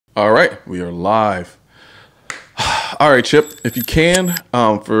All right, we are live. All right, Chip, if you can,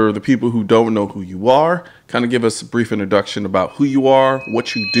 for the people who don't know who you are, kind of give us a brief introduction about who you are,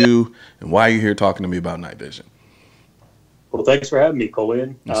 what you do, and why you're here talking to me about night vision. Well, thanks for having me,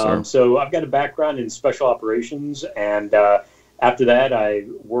 Colion. Yes, sir. So I've got a background in special operations, and after that, I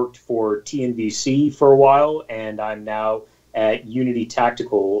worked for TNVC for a while, and I'm now at Unity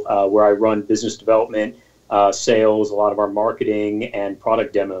Tactical, where I run business development, sales, a lot of our marketing, and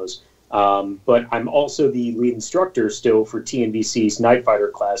product demos. But I'm also the lead instructor still for TNVC's Night Fighter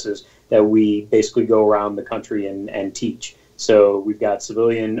classes that we basically go around the country and teach. So we've got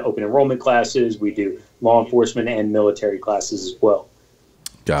civilian open enrollment classes. We do law enforcement and military classes as well.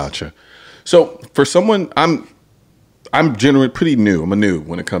 Gotcha. So for someone, I'm generally pretty new. I'm a new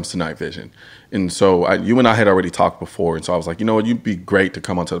when it comes to night vision. And so you and I had already talked before. And so I was like, you know what, you'd be great to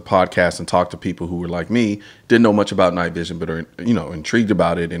come onto the podcast and talk to people who were like me, didn't know much about night vision, but are, intrigued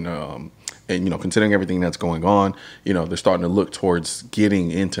about it. And considering everything that's going on, they're starting to look towards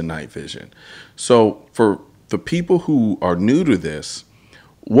getting into night vision. So for the people who are new to this,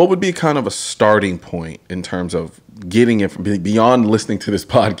 what would be kind of a starting point in terms of getting it beyond listening to this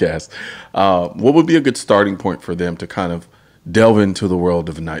podcast? What would be a good starting point for them to kind of delve into the world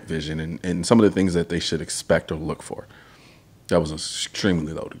of night vision and some of the things that they should expect or look for? That was an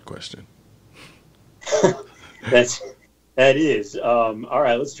extremely loaded question. That is. All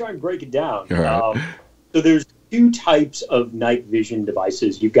right, let's try and break it down. All right. So there's two types of night vision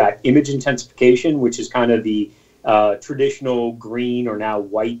devices. You've got image intensification, which is kind of the traditional green or now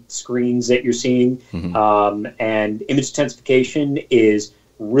white screens that you're seeing. Mm-hmm. And image intensification is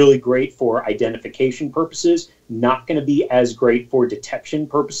really great for identification purposes, not going to be as great for detection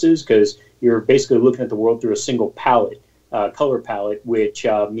purposes because you're basically looking at the world through a single palette, color palette, which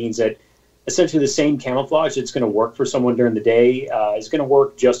means that essentially the same camouflage that's going to work for someone during the day is going to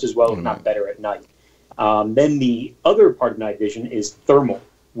work just as well, if not better, at night. Then the other part of night vision is thermal,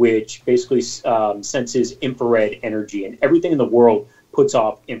 which basically senses infrared energy, and everything in the world puts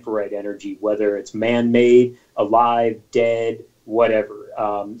off infrared energy, whether it's man-made, alive, dead, whatever.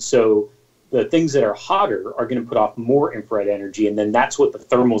 So the things that are hotter are going to put off more infrared energy, and then that's what the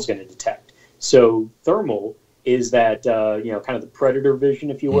thermal is going to detect. So thermal is that, kind of the predator vision,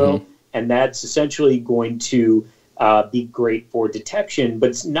 if you will, and that's essentially going to be great for detection, but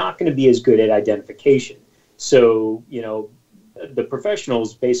it's not going to be as good at identification. So, the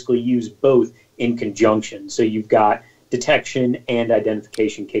professionals basically use both in conjunction. So you've got detection and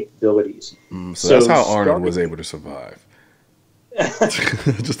identification capabilities. So that's how Arnold was able to survive.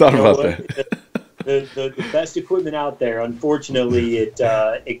 Just thought about that. The best equipment out there, unfortunately,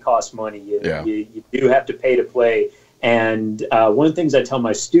 it costs money. You do have to pay to play. And one of the things I tell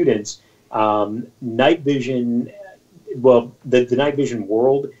my students, night vision, the night vision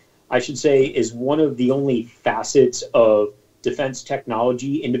world, I should say, is one of the only facets of defense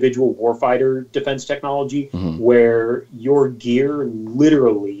technology, individual warfighter defense technology, where your gear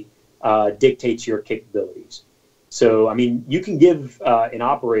literally dictates your capabilities. So, I mean, you can give an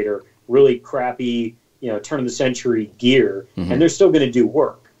operator really crappy, turn of the century gear, and they're still going to do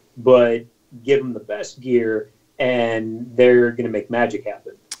work. But give them the best gear, and they're going to make magic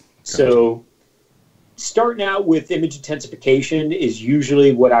happen. Gotcha. So, starting out with image intensification is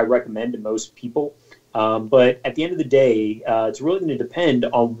usually what I recommend to most people. But at the end of the day, it's really going to depend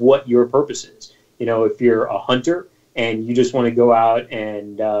on what your purpose is. If you're a hunter and you just want to go out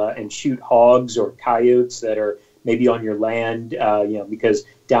and shoot hogs or coyotes that are maybe on your land, because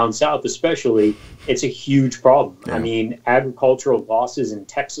down south especially, it's a huge problem. Yeah. I mean, agricultural losses in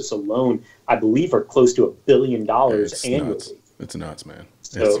Texas alone, I believe, are close to $1 billion annually. Nuts. It's nuts, man.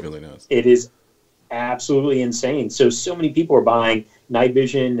 So it's really nuts. It is absolutely insane. So many people are buying night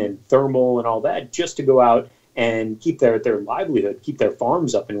vision and thermal and all that just to go out and keep their livelihood, keep their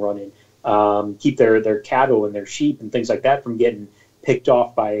farms up and running, keep their cattle and their sheep and things like that from getting picked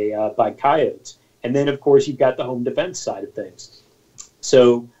off by coyotes. And then, of course, you've got the home defense side of things.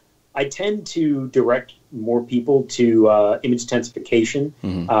 So I tend to direct more people to image intensification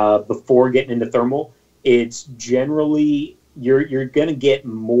before getting into thermal. It's generally, you're going to get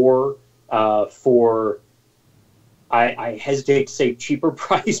more for, I hesitate to say cheaper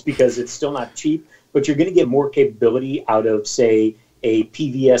price because it's still not cheap, but you're going to get more capability out of, say, a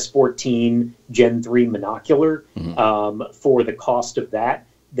PVS-14 Gen 3 monocular for the cost of that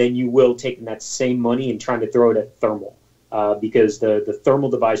than you will taking that same money and trying to throw it at thermal. Because the thermal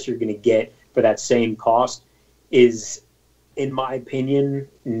device you're going to get for that same cost is, in my opinion,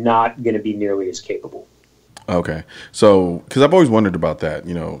 not going to be nearly as capable. Okay. So, because I've always wondered about that,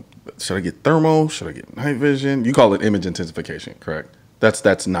 should I get thermal? Should I get night vision? You call it image intensification, correct?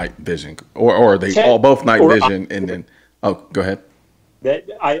 That's night vision, or are they all both night vision? And then, oh, go ahead. That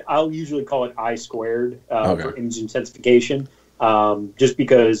I'll usually call it I squared for image intensification, just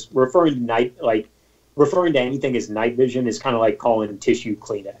because referring to anything as night vision is kind of like calling tissue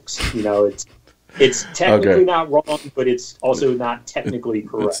Kleenex. You know, it's technically not wrong, but it's also not technically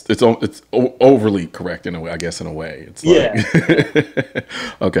correct. It's overly correct in a way, I guess. In a way, it's like,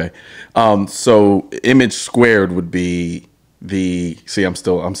 okay. So image squared would be I'm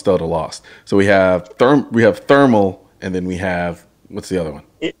still at a loss. So we have thermal, and then we have, what's the other one?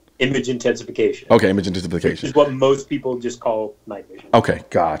 Image intensification. Okay, image intensification. Which is what most people just call night vision. Okay,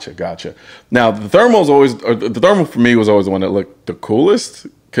 gotcha. Now the thermal for me was always the one that looked the coolest,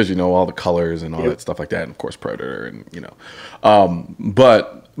 because you know all the colors and all that stuff like that, and of course Predator, and you know.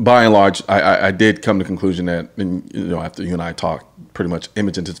 But by and large, I did come to the conclusion that, and you know, after you and I talked, pretty much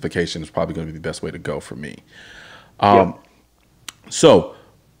image intensification is probably going to be the best way to go for me. So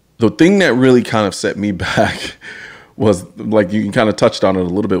the thing that really kind of set me back was, like you kind of touched on it a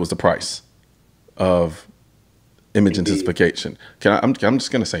little bit, was the price of image intensification. I'm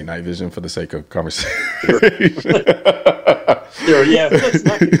just going to say night vision for the sake of conversation. Sure, yeah. Let's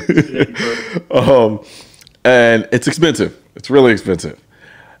not get any further. And it's expensive. It's really expensive.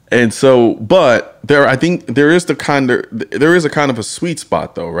 And so, but I think there is a kind of a sweet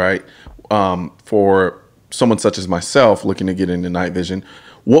spot though, right? For someone such as myself looking to get into night vision.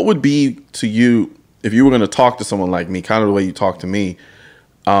 What would be to you, if you were going to talk to someone like me, kind of the way you talk to me,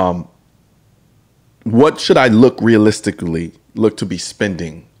 what should I look to be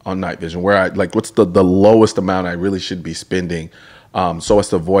spending on night vision? What's the lowest amount I really should be spending, so as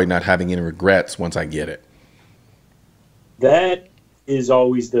to avoid not having any regrets once I get it? That is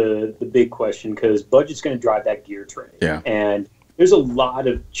always the big question, because budget's going to drive that gear train. Yeah. And there's a lot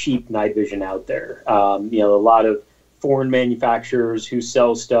of cheap night vision out there. You know, a lot of foreign manufacturers who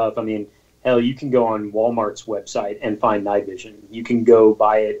sell stuff. I mean, hell, you can go on Walmart's website and find night vision. You can go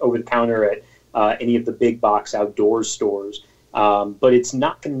buy it over the counter at any of the big box outdoors stores. But it's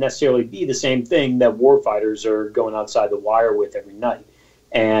not going to necessarily be the same thing that warfighters are going outside the wire with every night.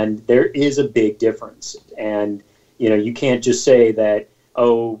 And there is a big difference. And, you know, you can't just say that,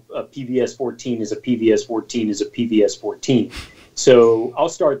 oh, a PVS-14 is a PVS-14 is a PVS-14. So I'll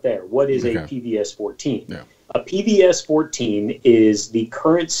start there. What is a PVS-14? Yeah. A PVS-14 is the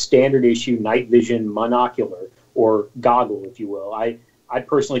current standard issue night vision monocular, or goggle, if you will. I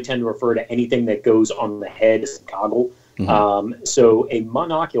personally tend to refer to anything that goes on the head as a goggle. Mm-hmm. So a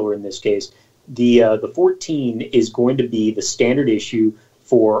monocular in this case, the 14 is going to be the standard issue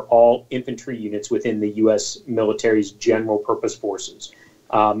for all infantry units within the U.S. military's general purpose forces.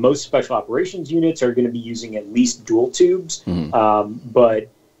 Most special operations units are going to be using at least dual tubes, but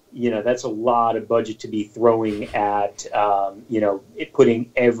you know, that's a lot of budget to be throwing at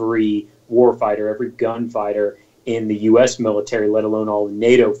putting every warfighter, every gunfighter in the U.S. military, let alone all the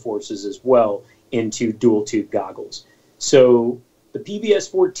NATO forces as well, into dual tube goggles. So the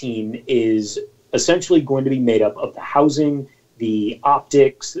PVS-14 is essentially going to be made up of the housing, the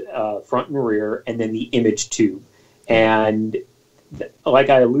optics, front and rear, and then the image tube. And like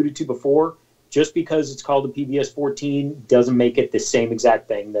I alluded to before, just because it's called a PVS-14 doesn't make it the same exact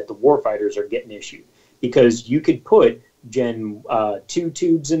thing that the warfighters are getting issued. Because you could put Gen 2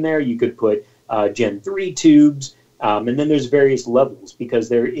 tubes in there, you could put Gen 3 tubes, and then there's various levels, because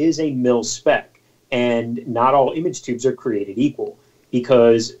there is a mil spec, and not all image tubes are created equal,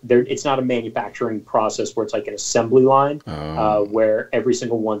 because it's not a manufacturing process where it's like an assembly line, where every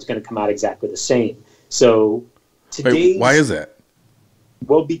single one's going to come out exactly the same. So today, why is that?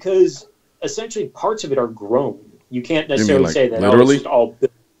 Well, because essentially parts of it are grown. You can't necessarily say that literally? It's just all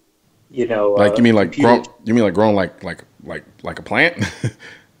built, you know. Like you mean like grown? You mean like grown like a plant?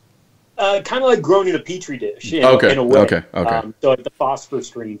 Kind of like grown in a petri dish, in a way. Okay. So like the phosphor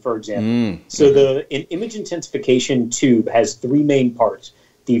screen, for example. An image intensification tube has three main parts.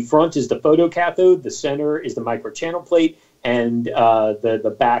 The front is the photocathode, the center is the microchannel plate, and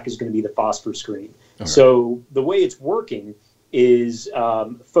the back is going to be the phosphor screen. Okay. So the way it's working is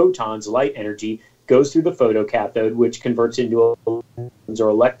photons, light energy, goes through the photocathode, which converts into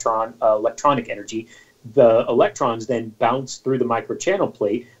electronic energy. The electrons then bounce through the microchannel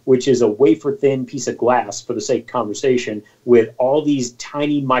plate, which is a wafer-thin piece of glass, for the sake of conversation, with all these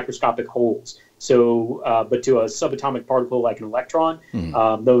tiny microscopic holes. So, but to a subatomic particle like an electron,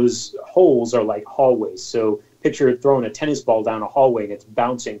 those holes are like hallways. So picture throwing a tennis ball down a hallway and it's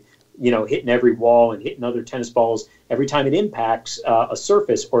bouncing, hitting every wall and hitting other tennis balls. Every time it impacts a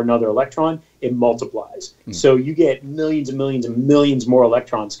surface or another electron, it multiplies. So you get millions and millions and millions more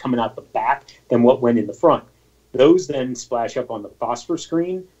electrons coming out the back than what went in the front. Those then splash up on the phosphor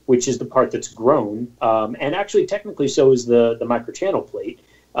screen, which is the part that's grown, and actually technically so is the microchannel plate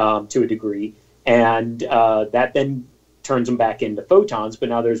to a degree, and that then turns them back into photons, but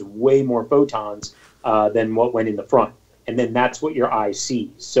now there's way more photons than what went in the front. And then that's what your eye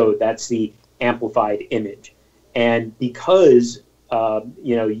sees. So that's the amplified image. And because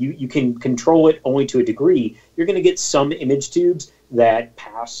you can control it only to a degree, you're going to get some image tubes that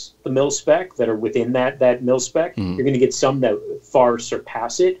pass the mil spec, that are within that mil spec. Mm-hmm. You're going to get some that far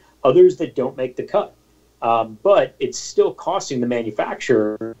surpass it, others that don't make the cut. But it's still costing the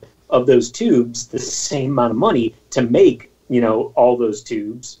manufacturer of those tubes the same amount of money to make, all those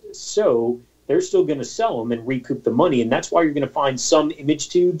tubes. So they're still going to sell them and recoup the money. And that's why you're going to find some image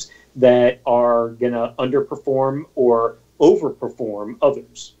tubes that are going to underperform or overperform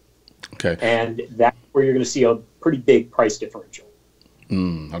others. Okay. And that's where you're going to see a pretty big price differential.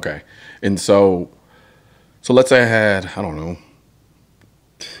 Okay. And so let's say I had, I don't know,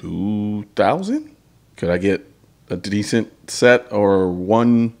 2,000? Could I get a decent set or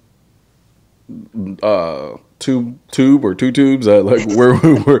one tube or two tubes? Like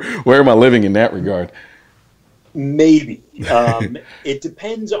where am I living in that regard? Maybe. It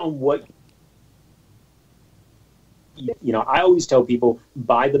depends on what, I always tell people,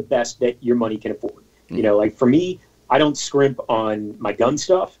 buy the best that your money can afford. Like for me, I don't scrimp on my gun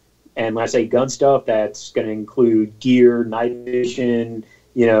stuff. And when I say gun stuff, that's going to include gear, night vision,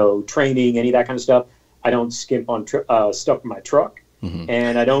 training, any of that kind of stuff. I don't skimp on stuff for my truck. Mm-hmm.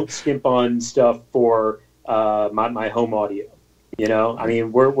 And I don't skimp on stuff for my home audio. I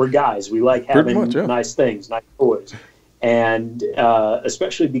mean, we're guys. We like having nice things, nice toys. And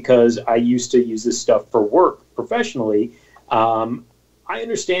especially because I used to use this stuff for work professionally, I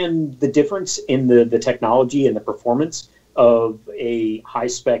understand the difference in the technology and the performance of a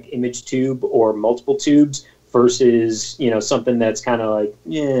high-spec image tube or multiple tubes versus, something that's kind of like,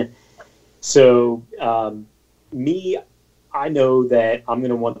 yeah. So me, I know that I'm going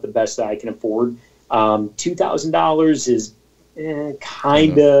to want the best that I can afford. $2,000 is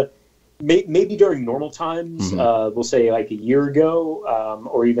kind of, maybe during normal times, we'll say like a year ago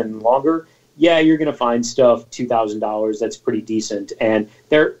or even longer, yeah, you're going to find stuff $2,000 that's pretty decent. And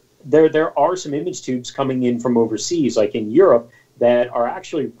there are some image tubes coming in from overseas, like in Europe, that are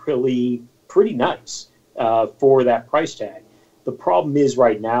actually pretty nice for that price tag. The problem is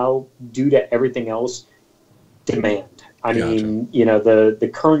right now, due to everything else, demand. I mean,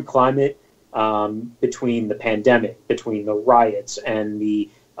 the current climate between the pandemic, between the riots, and the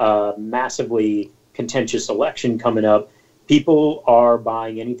massively contentious election coming up, people are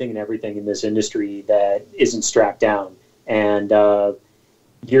buying anything and everything in this industry that isn't strapped down. And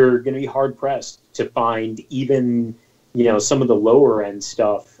you're going to be hard-pressed to find even, some of the lower-end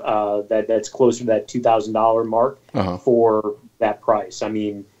stuff that's closer to that $2,000 mark for that price. I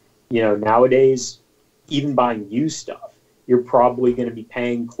mean, nowadays, even buying used stuff, you're probably going to be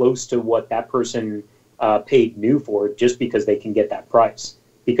paying close to what that person paid new for it just because they can get that price.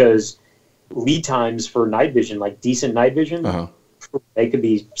 Because lead times for night vision, like decent night vision, they could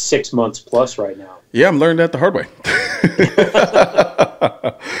be 6 months plus right now. Yeah, I'm learning that the hard way.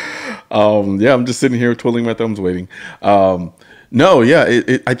 I'm just sitting here twiddling my thumbs waiting. I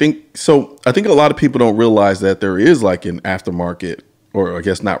think so. I think a lot of people don't realize that there is like an aftermarket, or I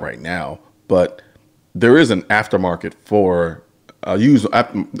guess not right now, but there is an aftermarket for a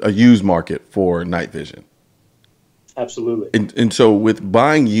used market for night vision. Absolutely. And so with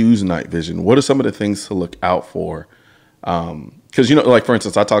buying used night vision, what are some of the things to look out for? Because, like, for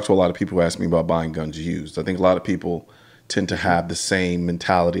instance, I talk to a lot of people who ask me about buying guns used. I think a lot of people tend to have the same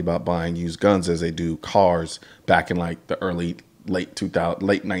mentality about buying used guns as they do cars back in like the late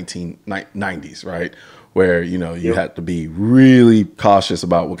 1990s, right? Where, you had to be really cautious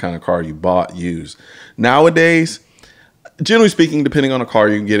about what kind of car you bought used. Nowadays, generally speaking, depending on the car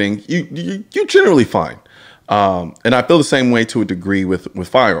you're getting, you're generally fine. And I feel the same way to a degree with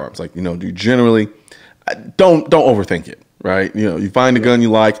firearms. Like, you generally don't overthink it, right? You find a gun you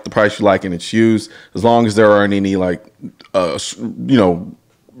like, the price you like, and it's used. As long as there aren't any like,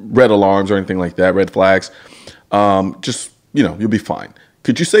 red alarms or anything like that, red flags, you'll be fine.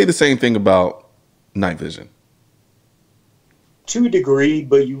 Could you say the same thing about night vision? To a degree,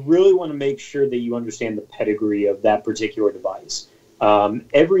 but you really want to make sure that you understand the pedigree of that particular device.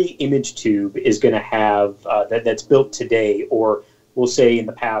 Every image tube is going to have that's built today, or we'll say in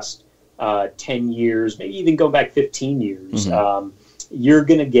the past 10 years, maybe even go back 15 years, you're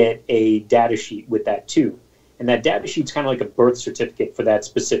going to get a data sheet with that tube. And that data sheet's kind of like a birth certificate for that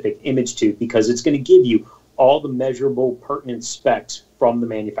specific image tube, because it's going to give you all the measurable pertinent specs from the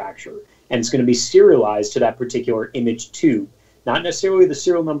manufacturer. and it's going to be serialized to that particular image tube. Not necessarily the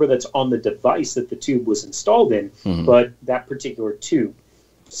serial number that's on the device that the tube was installed in, but that particular tube.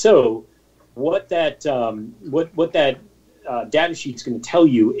 So what that data sheet's going to tell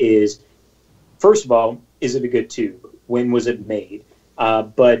you is, first of all, is it a good tube? When was it made?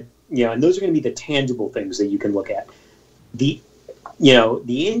 But and those are going to be the tangible things that you can look at. The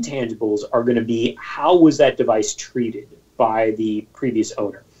intangibles are going to be, how was that device treated by the previous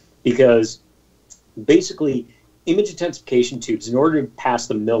owner? Because basically, image intensification tubes, in order to pass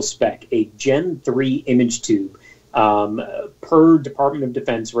the mil spec, a Gen 3 image tube, per Department of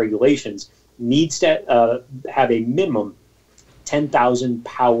Defense regulations, needs to have a minimum 10,000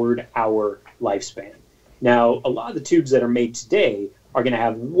 powered hour lifespan. Now, a lot of the tubes that are made today are going to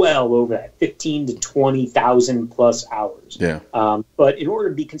have well over that, 15 to 20,000 plus hours. Yeah. But in order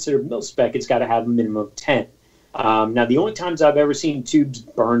to be considered mil spec, it's got to have a minimum of 10. Now, the only times I've ever seen tubes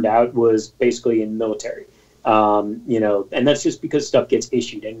burned out was basically in military. And that's just because stuff gets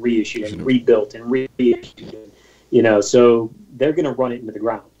issued and reissued and rebuilt and reissued. So they're going to run it into the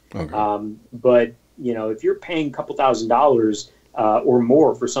ground. Okay. But if you're paying a couple $1,000s or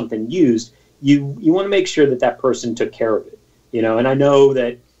more for something used, you want to make sure that person took care of it. And I know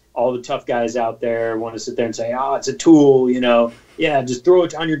that all the tough guys out there want to sit there and say, "Oh, it's a tool. Just throw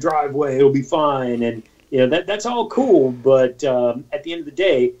it down your driveway; it'll be fine." And that's all cool, but at the end of the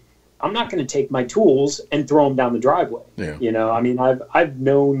day, I'm not going to take my tools and throw them down the driveway. Yeah. I've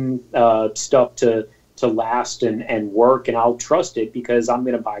known stuff to last and work, and I'll trust it because I'm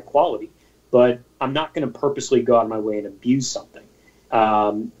going to buy quality. But I'm not going to purposely go out of my way and abuse something.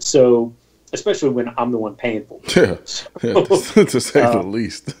 So, especially when I'm the one paying for it. Yeah, to say the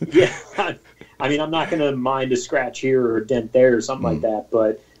least. Yeah, I'm not going to mind a scratch here or a dent there or something like that,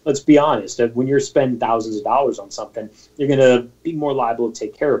 but let's be honest. When you're spending thousands of dollars on something, you're going to be more liable to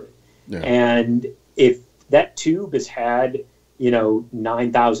take care of it. Yeah. And if that tube has had,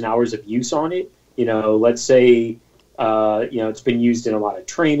 9,000 hours of use on it, let's say, it's been used in a lot of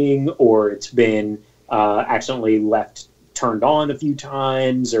training, or it's been accidentally turned on a few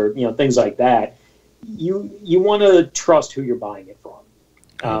times, or things like that, you want to trust who you're buying it from.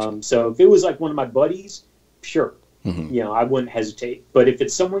 Gotcha. So if it was like one of my buddies, sure, I wouldn't hesitate. But if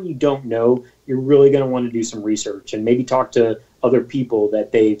it's someone you don't know, you're really going to want to do some research and maybe talk to other people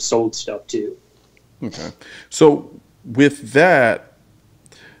that they've sold stuff to. Okay. So with that,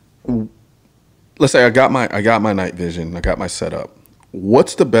 let's say I got my night vision, I got my setup.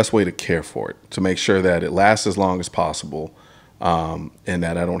 What's the best way to care for it to make sure that it lasts as long as possible, and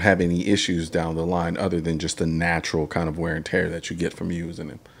that I don't have any issues down the line other than just the natural kind of wear and tear that you get from using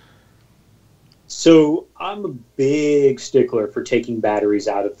them? So I'm a big stickler for taking batteries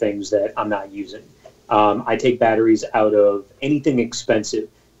out of things that I'm not using. I take batteries out of anything expensive: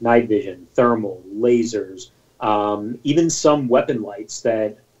 night vision, thermal, lasers, even some weapon lights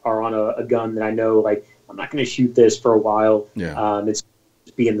that are on a gun that I know, like, I'm not going to shoot this for a while. Yeah. It's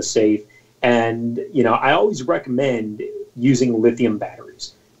being the safe. And, I always recommend using lithium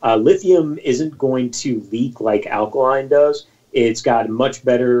batteries. Lithium isn't going to leak like alkaline does. It's got much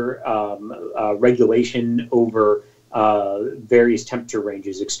better regulation over various temperature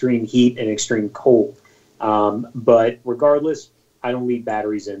ranges, extreme heat and extreme cold. But regardless, I don't leave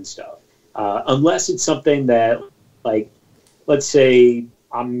batteries in stuff. Unless it's something that, like, let's say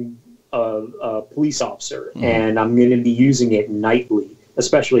I'm a police officer and I'm going to be using it nightly,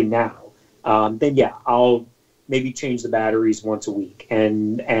 especially now, then yeah, I'll maybe change the batteries once a week.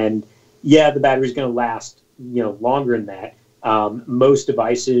 And yeah, the battery's going to last, longer than that. Most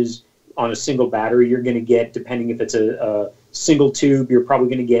devices on a single battery, you're going to get, depending if it's a single tube, you're probably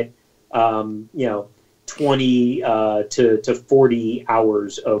going to get, 20 to 40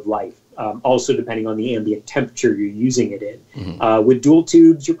 hours of life. Also, depending on the ambient temperature you're using it in. With dual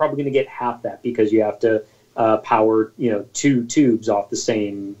tubes, you're probably going to get half that because you have to power, two tubes off the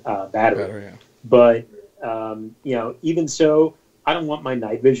same battery. Yeah. But, even so, I don't want my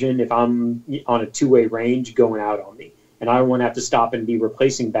night vision, if I'm on a two-way range, going out on me. And I don't want to have to stop and be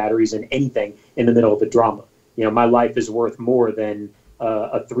replacing batteries in anything in the middle of a drama. My life is worth more than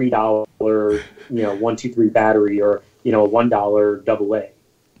a $3, 123 battery, or, a $1 AA.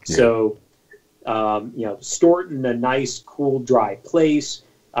 Yeah. So, store it in a nice, cool, dry place.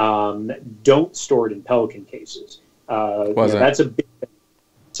 Don't store it in Pelican cases. That's a big thing.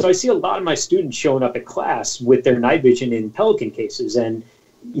 So I see a lot of my students showing up at class with their night vision in Pelican cases. And,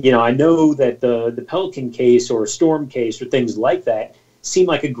 I know that the Pelican case or Storm case or things like that seem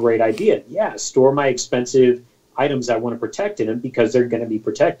like a great idea. Yeah, store my expensive items I want to protect in them because they're going to be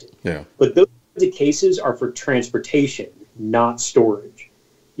protected. Yeah. But those cases are for transportation, not storage.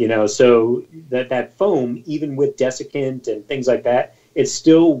 So that foam, even with desiccant and things like that, it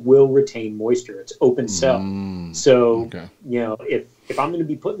still will retain moisture. It's open cell. So, okay. If I'm going to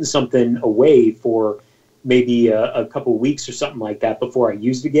be putting something away for maybe a couple weeks or something like that before I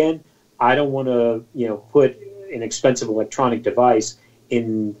use it again, I don't want to, put an expensive electronic device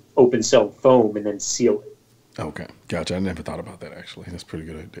in open cell foam and then seal it. Okay, gotcha. I never thought about that, actually. That's a pretty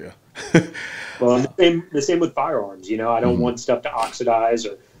good idea. Well, the same with firearms. I don't want stuff to oxidize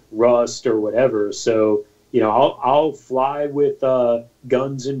or rust or whatever. So, I'll fly with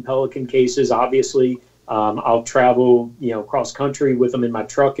guns in Pelican cases, obviously. I'll travel, cross country with them in my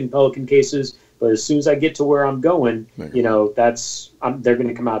truck in Pelican cases. But as soon as I get to where I'm going, they're going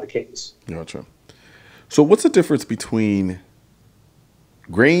to come out of the case. Gotcha. So what's the difference between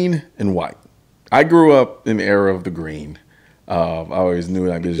green and white? I grew up in the era of the green. I always knew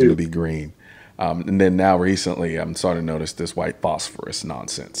night vision to be green. And then now recently, I'm starting to notice this white phosphorus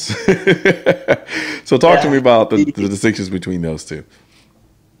nonsense. So talk to me about the distinctions between those two.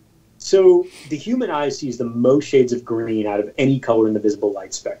 So the human eye sees the most shades of green out of any color in the visible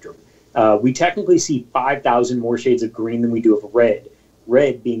light spectrum. We technically see 5,000 more shades of green than we do of red,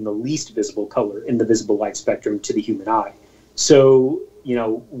 red being the least visible color in the visible light spectrum to the human eye. So,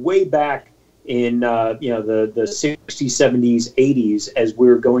 way back in the 60s, 70s, 80s, as we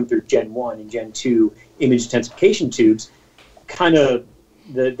were going through Gen 1 and Gen 2 image intensification tubes, kind of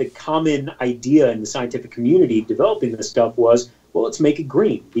the common idea in the scientific community developing this stuff was, well, let's make it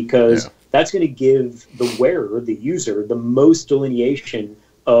green, because that's going to give the wearer, the user, the most delineation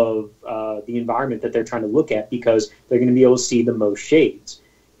of the environment that they're trying to look at, because they're going to be able to see the most shades.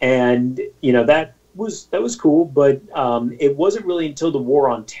 And, that was cool, but it wasn't really until the War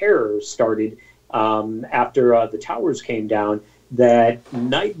on Terror started, after the towers came down, that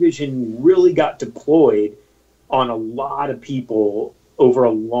night vision really got deployed on a lot of people over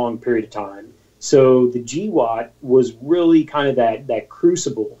a long period of time. So the GWAT was really kind of that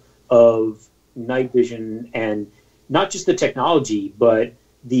crucible of night vision, and not just the technology, but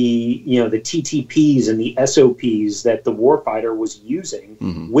the the TTPs and the SOPs that the warfighter was using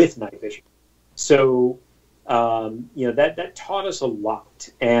with night vision. So that taught us a lot.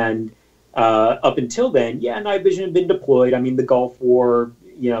 And up until then, night vision had been deployed. I mean, the Gulf War,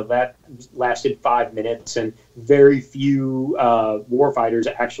 that lasted 5 minutes, and very few warfighters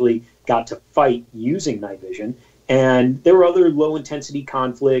actually got to fight using night vision. And there were other low-intensity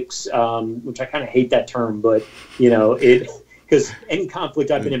conflicts, which I kind of hate that term, but, because any conflict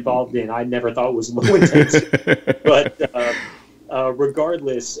I've been involved in, I never thought was low-intensity. But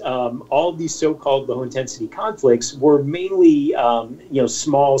regardless, all of these so-called low-intensity conflicts were mainly,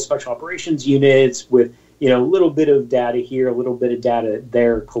 small special operations units with, a little bit of data here, a little bit of data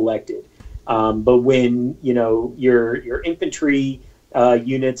there collected. But when, your infantry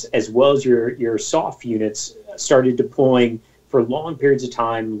units, as well as your soft units, started deploying for long periods of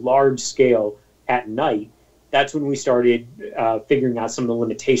time, large scale at night, that's when we started figuring out some of the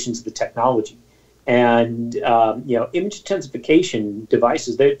limitations of the technology. And, image intensification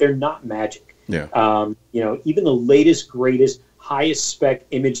devices, they're not magic. Yeah. Even the latest, greatest, highest spec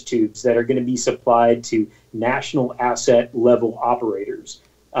image tubes that are going to be supplied to national asset level operators,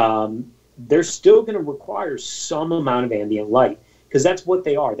 they're still going to require some amount of ambient light, because that's what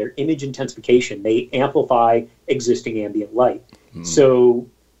they are. They're image intensification. They amplify existing ambient light. So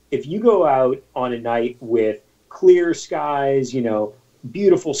if you go out on a night with clear skies,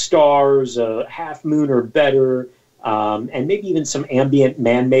 beautiful stars, a half moon or better, and maybe even some ambient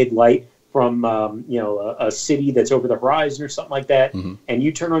man-made light from a city that's over the horizon or something like that, and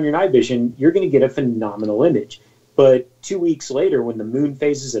you turn on your night vision, you're going to get a phenomenal image. But 2 weeks later, when the moon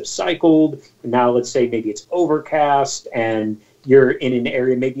phases have cycled, now let's say maybe it's overcast and you're in an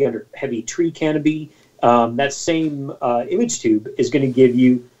area maybe under heavy tree canopy, that same image tube is going to give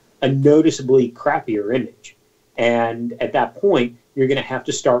you a noticeably crappier image. And at that point, you're going to have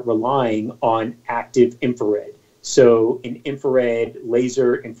to start relying on active infrared. So an infrared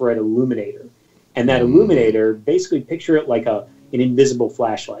laser, infrared illuminator. And that illuminator, basically picture it like an invisible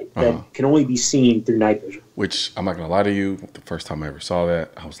flashlight that can only be seen through night vision. Which, I'm not going to lie to you, the first time I ever saw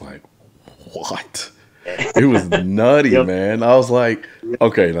that, I was like, what? It was nutty, man. I was like,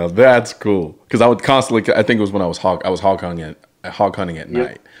 okay, now that's cool. Because I would constantly, I think it was when I was hog hunting at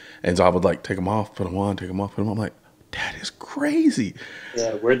night. And so I would like take them off, put them on, take them off, put them on. I'm like, that is crazy.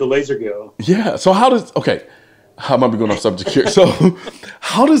 Yeah, where'd the laser go? Yeah. So how am I going off subject here? So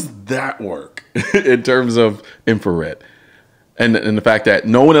how does that work in terms of infrared? And the fact that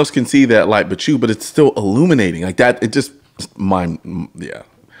no one else can see that light but you, but it's still illuminating like that. It just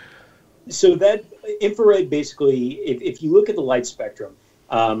So that infrared, basically, if you look at the light spectrum,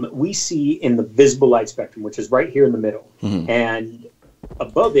 we see in the visible light spectrum, which is right here in the middle. And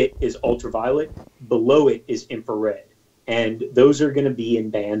above it is ultraviolet, below it is infrared. And those are going to be in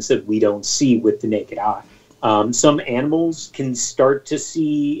bands that we don't see with the naked eye. Some animals can start to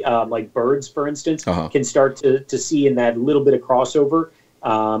see, like birds, for instance, can start to see in that little bit of crossover.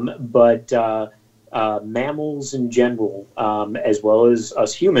 But mammals in general, as well as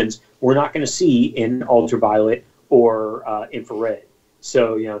us humans, we're not going to see in ultraviolet or infrared.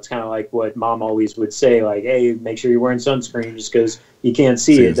 So, you know, it's kind of like what Mom always would say, like, hey, make sure you're wearing sunscreen. Just because you can't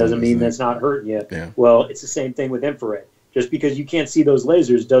see it doesn't mean that's not hurting you. Yeah. Well, it's the same thing with infrared. Just because you can't see those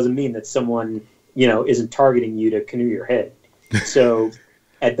lasers doesn't mean that someone, you know, isn't targeting you to canoe your head. So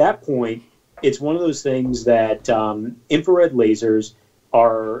at that point, it's one of those things that infrared lasers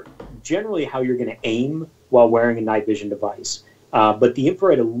are generally how you're going to aim while wearing a night vision device. But the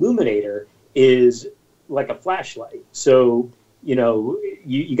infrared illuminator is like a flashlight. So, you know,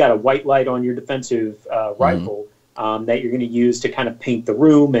 you got a white light on your defensive rifle that you're going to use to kind of paint the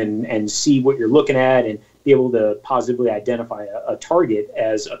room and see what you're looking at and be able to positively identify a target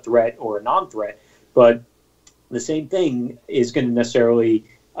as a threat or a non-threat. But the same thing is going to necessarily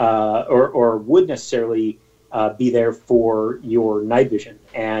or would necessarily be there for your night vision.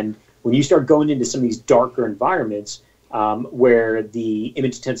 And when you start going into some of these darker environments where the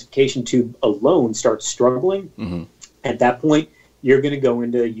image intensification tube alone starts struggling, at that point, you're going to go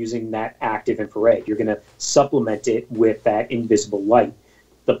into using that active infrared. You're going to supplement it with that invisible light.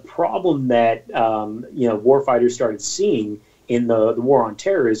 The problem that you know, warfighters started seeing in the war on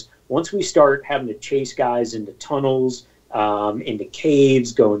terror is once we start having to chase guys into tunnels, into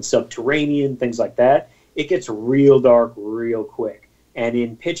caves, going subterranean, things like that, it gets real dark real quick. And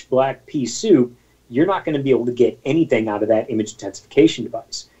in pitch black pea soup, you're not going to be able to get anything out of that image intensification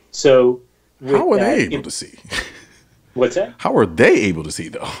device. So how are they able to see? What's that? How are they able to see,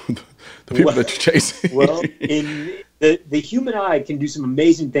 though? The people that you're chasing. Well, in the human eye can do some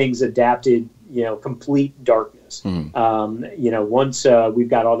amazing things adapted, you know, complete darkness. You know, once we've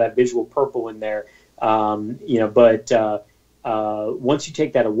got all that visual purple in there, you know, but once you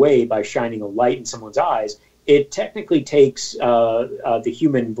take that away by shining a light in someone's eyes, it technically takes the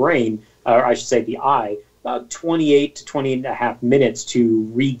human brain, or I should say the eye, about 28 to 28 and a half minutes to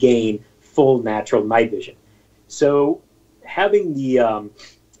regain full natural night vision. So having the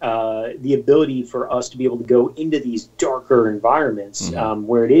ability for us to be able to go into these darker environments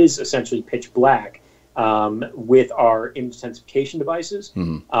where it is essentially pitch black with our image intensification devices,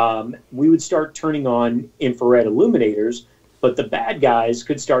 we would start turning on infrared illuminators, but the bad guys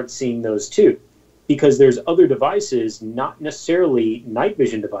could start seeing those too, because there's other devices, not necessarily night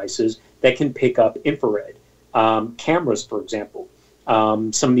vision devices, that can pick up infrared. Cameras, for example.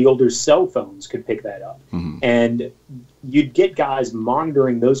 Some of the older cell phones could pick that up. And you'd get guys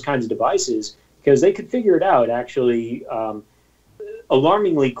monitoring those kinds of devices because they could figure it out actually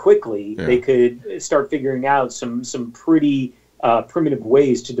alarmingly quickly. They could start figuring out some pretty primitive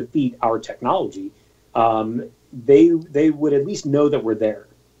ways to defeat our technology. They would at least know that we're there,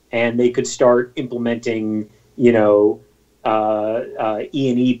 and they could start implementing, you know,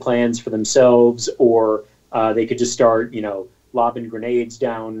 E&E plans for themselves, or they could just start, you know, lobbing grenades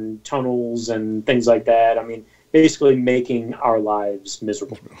down tunnels and things like that. I mean, basically making our lives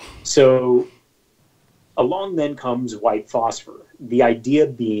miserable. So along then comes white phosphor. The idea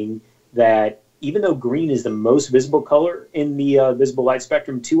being that even though green is the most visible color in the visible light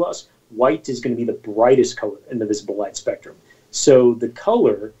spectrum to us, white is going to be the brightest color in the visible light spectrum. So the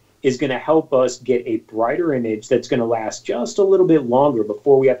color is going to help us get a brighter image that's going to last just a little bit longer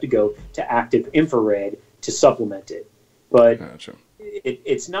before we have to go to active infrared to supplement it. But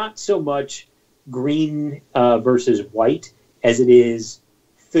it's not so much green versus white as it is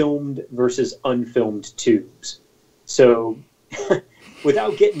filmed versus unfilmed tubes. So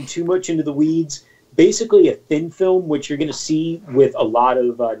without getting too much into the weeds, basically a thin film, which you're going to see with a lot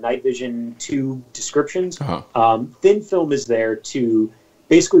of night vision tube descriptions, thin film is there to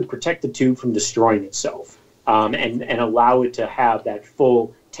basically protect the tube from destroying itself and allow it to have that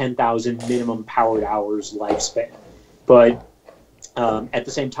full 10,000 minimum powered hours lifespan. But at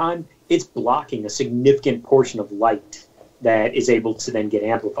the same time, it's blocking a significant portion of light that is able to then get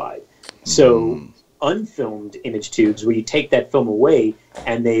amplified. So unfilmed image tubes, where you take that film away,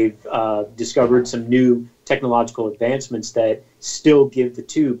 and they've discovered some new technological advancements that still give the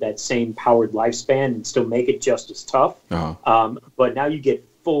tube that same powered lifespan and still make it just as tough. But now you get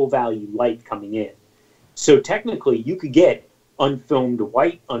full value light coming in. So technically, you could get unfilmed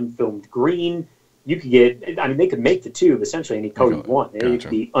white, unfilmed green. You could get, I mean, they could make the tube essentially any color you want. It could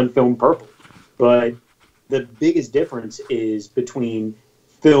be unfilmed purple. But the biggest difference is between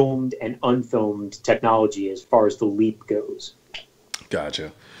filmed and unfilmed technology as far as the leap goes.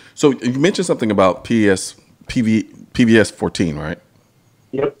 Gotcha. So you mentioned something about PVS 14, right?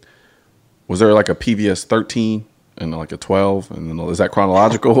 Yep. Was there like a PVS 13 and like a 12? And then is that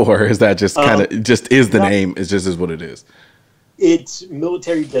chronological, or is that just kind of just is the name? It just is what it is. It's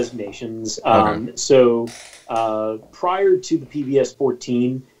military designations. Okay. So prior to the PVS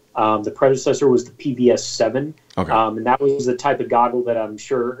 14, the predecessor was the PVS 7. Okay. And that was the type of goggle that I'm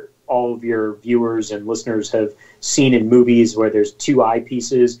sure all of your viewers and listeners have seen in movies, where there's two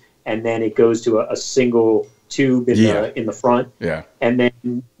eyepieces and then it goes to a single tube in the front. Yeah. And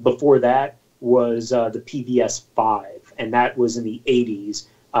then before that was the PVS 5, and that was in the 80s.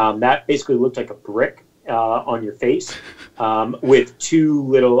 That basically looked like a brick on your face with two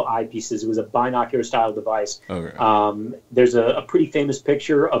little eyepieces. It was a binocular style device. Okay. There's a pretty famous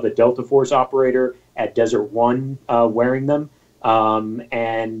picture of a Delta Force operator at Desert One wearing them.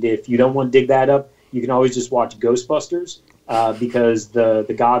 And if you don't want to dig that up, you can always just watch Ghostbusters because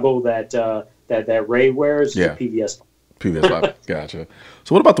the goggle that Ray wears is a PVS. PVS 5. Gotcha.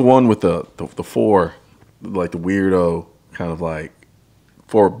 So what about the one with the four, like the weirdo kind of like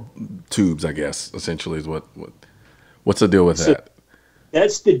 4 tubes, I guess, essentially is what's the deal with that?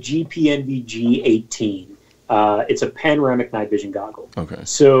 That's the GPNVG 18. It's a panoramic night vision goggle. Okay.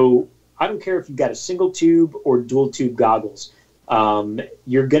 So I don't care if you've got a single tube or dual tube goggles.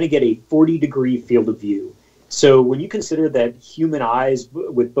 You're going to get a 40-degree field of view. So when you consider that human eyes,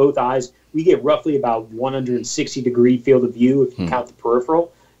 with both eyes, we get roughly about 160-degree field of view if you count the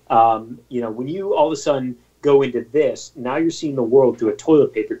peripheral. When you all of a sudden go into this, now you're seeing the world through a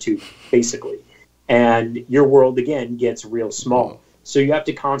toilet paper tube, basically. And your world, again, gets real small. So you have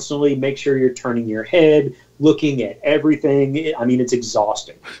to constantly make sure you're turning your head, looking at everything. I mean, it's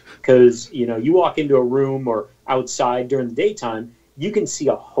exhausting because, you walk into a room or outside during the daytime, you can see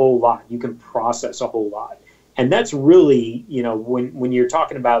a whole lot. You can process a whole lot. And that's really, when you're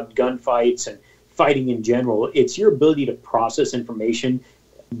talking about gunfights and fighting in general, it's your ability to process information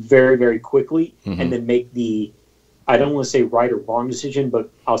very, very quickly and then make I don't want to say right or wrong decision,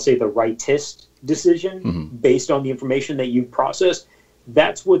 but I'll say the rightist decision based on the information that you've processed.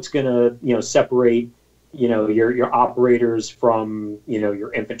 That's what's going to, separate, your operators from,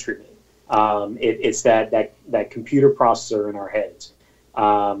 your infantrymen. It's that computer processor in our heads.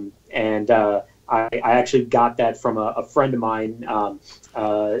 I actually got that from a friend of mine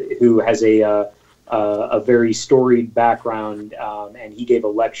who has a very storied background, and he gave a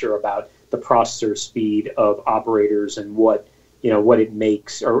lecture about the processor speed of operators and what it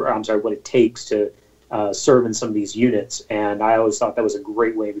makes, what it takes to serve in some of these units. And I always thought that was a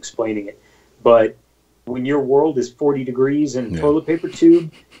great way of explaining it. But when your world is 40 degrees in a toilet paper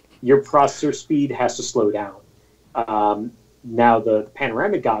tube, your processor speed has to slow down. Now the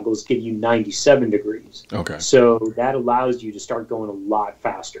panoramic goggles give you 97 degrees. Okay. So that allows you to start going a lot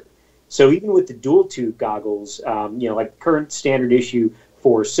faster. So even with the dual tube goggles, like current standard issue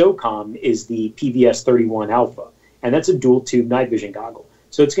for SOCOM is the PVS 31 Alpha, and that's a dual tube night vision goggle.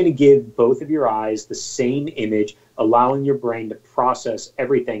 So it's going to give both of your eyes the same image, allowing your brain to process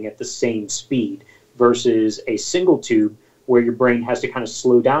everything at the same speed versus a single tube where your brain has to kind of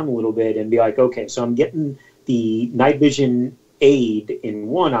slow down a little bit and be like, okay, so I'm getting the night vision aid in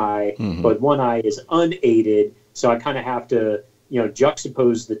one eye, but one eye is unaided, so I kind of have to,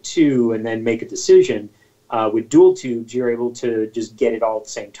 juxtapose the two and then make a decision. With dual tubes, you're able to just get it all at the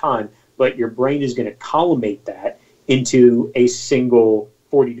same time, but your brain is going to collimate that into a single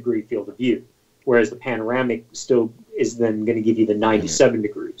 40-degree field of view, whereas the panoramic still is then going to give you the 97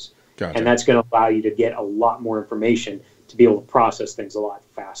 degrees. Gotcha. And that's going to allow you to get a lot more information to be able to process things a lot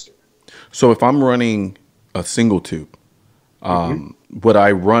faster. So if I'm running a single tube, would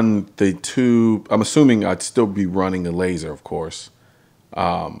I run the tube? I'm assuming I'd still be running a laser, of course,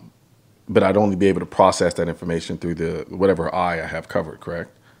 but I'd only be able to process that information through the whatever eye I have covered,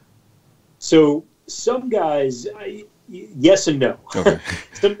 correct? So some guys, yes and no. Okay.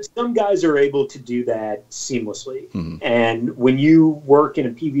 Some guys are able to do that seamlessly. And when you work in a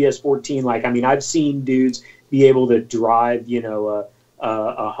PVS 14, I've seen dudes be able to drive, a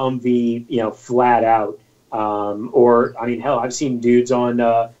Humvee, flat out. I've seen dudes on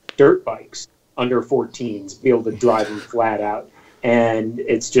dirt bikes under 14s be able to drive them flat out. And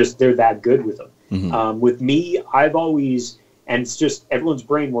it's just, they're that good with them. With me, I've always, and it's just everyone's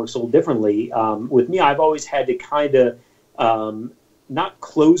brain works a little differently. With me, I've always had to kind of not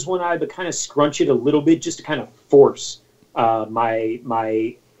close one eye, but kind of scrunch it a little bit just to kind of force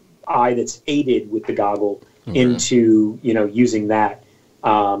my eye that's aided with the goggle into, using that.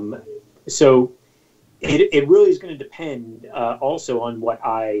 So It really is going to depend also on what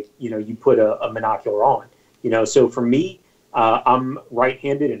you put a monocular on. So for me, I'm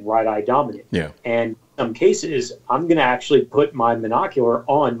right-handed and right-eye dominant. Yeah. And in some cases, I'm going to actually put my monocular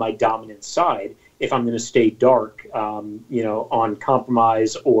on my dominant side if I'm going to stay dark, on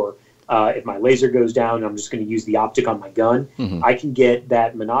compromise, or if my laser goes down, I'm just going to use the optic on my gun. Mm-hmm. I can get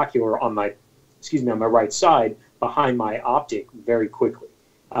that monocular on my right side behind my optic very quickly.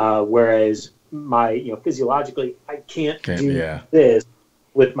 Whereas physiologically, I can't do this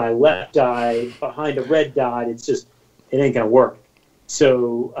with my left eye behind a red dot. It ain't going to work.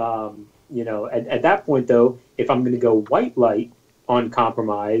 So, at that point, though, if I'm going to go white light on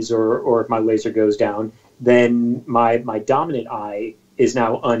compromise, or if my laser goes down, then my dominant eye is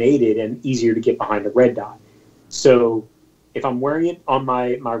now unaided and easier to get behind the red dot. So if I'm wearing it on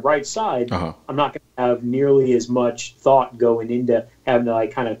my right side, I'm not going to have nearly as much thought going into having to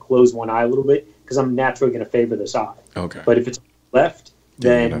kind of close one eye a little bit, because I'm naturally going to favor this eye. Okay. But if it's left,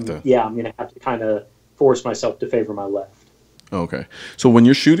 then I'm going to have to kind of force myself to favor my left. Okay. So when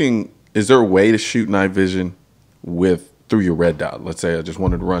you're shooting, is there a way to shoot night vision through your red dot? Let's say I just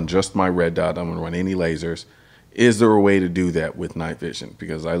wanted to run just my red dot. I'm going to run any lasers. Is there a way to do that with night vision?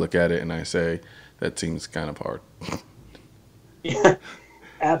 Because I look at it and I say, that seems kind of hard. Yeah,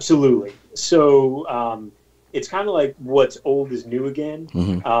 absolutely. So it's kind of like what's old is new again.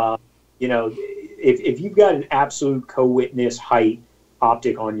 Mm-hmm. If you've got an absolute co-witness height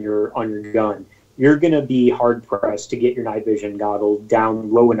optic on your gun, you're going to be hard pressed to get your night vision goggle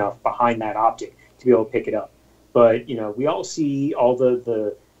down low enough behind that optic to be able to pick it up. But we all see all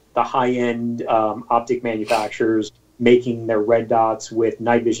the high-end optic manufacturers making their red dots with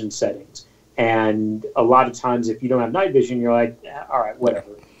night vision settings. And a lot of times, if you don't have night vision, you're like, all right,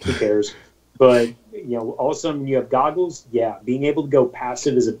 whatever, who cares? But, all of a sudden when you have goggles, being able to go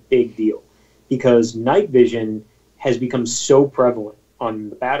passive is a big deal, because night vision has become so prevalent on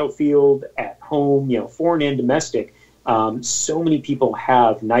the battlefield, at home, foreign and domestic. So many people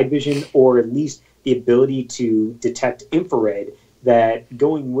have night vision, or at least the ability to detect infrared, that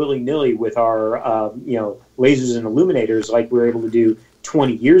going willy-nilly with our, lasers and illuminators like we were able to do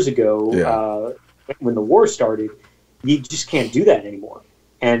 20 years ago when the war started, you just can't do that anymore.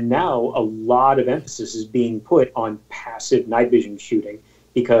 And now a lot of emphasis is being put on passive night vision shooting,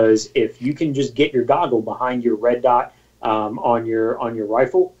 because if you can just get your goggle behind your red dot on your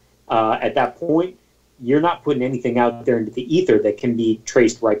rifle, at that point, you're not putting anything out there into the ether that can be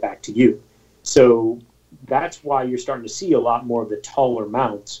traced right back to you. So that's why you're starting to see a lot more of the taller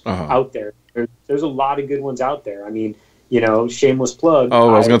mounts out there. There's a lot of good ones out there. I mean, shameless plug.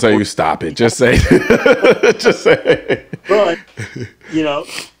 Oh, I was going to tell you, stop it. Just say just say But,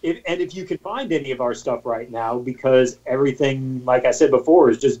 if you can find any of our stuff right now, because everything, like I said before,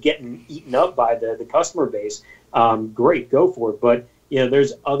 is just getting eaten up by the customer base, great, go for it. But,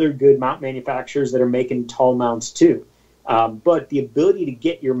 there's other good mount manufacturers that are making tall mounts too. But the ability to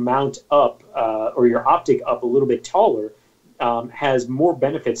get your mount up, or your optic up a little bit taller, has more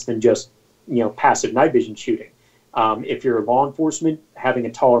benefits than just, passive night vision shooting. If you're law enforcement, having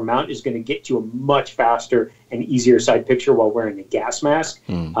a taller mount is going to get you a much faster and easier side picture while wearing a gas mask.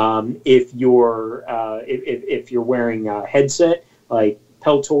 If you're wearing a headset like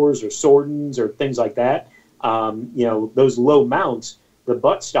Peltors or Sordens or things like that, those low mounts, the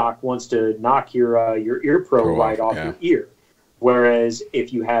buttstock wants to knock your ear pro right off your ear. Whereas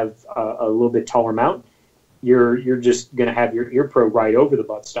if you have a little bit taller mount, you're just going to have your ear pro right over the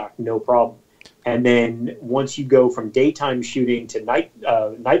buttstock, no problem. And then once you go from daytime shooting to night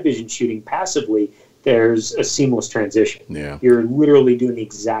vision shooting passively, there's a seamless transition. Yeah, you're literally doing the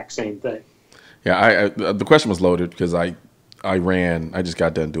exact same thing. Yeah, the question was loaded because I just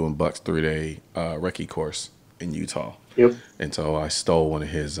got done doing Buck's 3-day recce course in Utah. Yep. And so I stole one of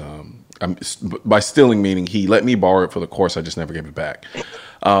his. By stealing, meaning he let me borrow it for the course. I just never gave it back.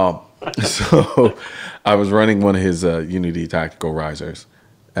 So I was running one of his Unity tactical risers.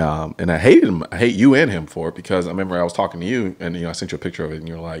 And I hated him. I hate you and him for it, because I remember I was talking to you, and I sent you a picture of it, and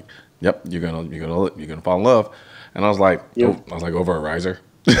you're like, "Yep, you're gonna fall in love." And I was like, over a riser.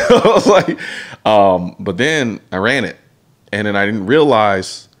 I was like, but then I ran it, and then I didn't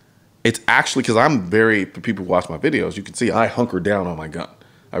realize it's actually, because for people who watch my videos, you can see I hunker down on my gun.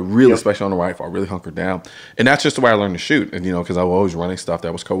 I really, especially on the rifle, I really hunker down, and that's just the way I learned to shoot. And because I was always running stuff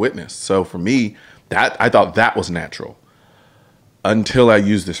that was co-witness. So for me, I thought that was natural. Until I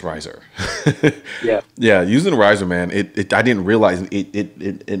used this riser. Yeah, using the riser, man, I didn't realize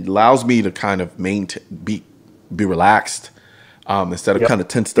it allows me to kind of be relaxed, instead of kind of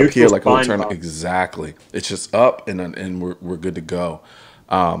tensed up here like a little turn. Exactly. It's just up and we're good to go.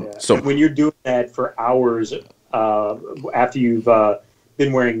 So and when you're doing that for hours after you've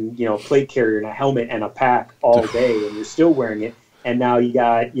been wearing, plate carrier and a helmet and a pack all day, and you're still wearing it, and now you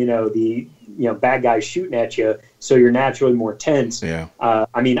got, the bad guys shooting at you, so you're naturally more tense. Yeah.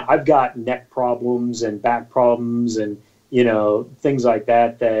 I mean, I've got neck problems and back problems and things like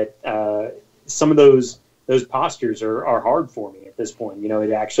that. Some of those postures are hard for me at this point.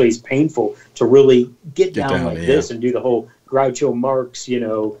 It actually is painful to really get down like this and do the whole Groucho Marx,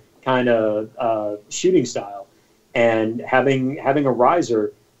 kind of shooting style. And having a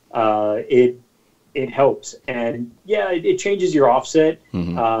riser, it helps. And it changes your offset.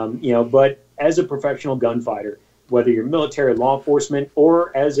 But as a professional gunfighter, whether you're military, law enforcement,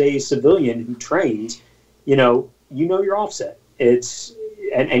 or as a civilian who trains, you know your offset.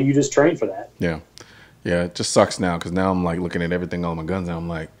 And you just train for that. Yeah, it just sucks now because now I'm like looking at everything on my guns and I'm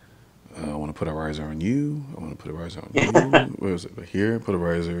like, I want to put a riser on you. I want to put a riser on you. Where is it? Here, put a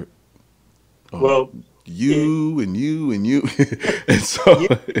riser on you and you and you. And so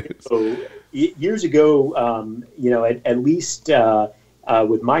years ago, at least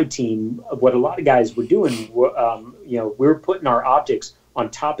with my team, what a lot of guys were doing, we were putting our optics on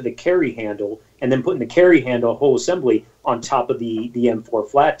top of the carry handle and then putting the carry handle whole assembly on top of the M4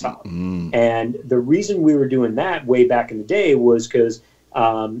 flat top. And the reason we were doing that way back in the day was because,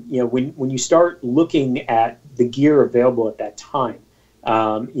 when you start looking at the gear available at that time,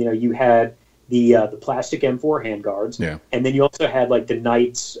 you had the plastic M4 handguards, and then you also had like the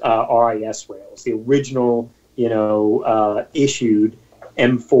Knights RIS rails, the original, issued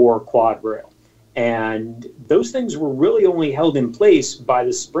M4 quad rail. And those things were really only held in place by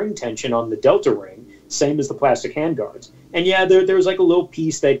the spring tension on the delta ring, same as the plastic handguards. And there was like a little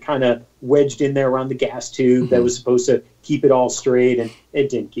piece that kind of wedged in there around the gas tube that was supposed to keep it all straight, and it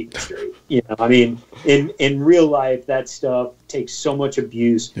didn't keep it straight. I mean, in real life, that stuff takes so much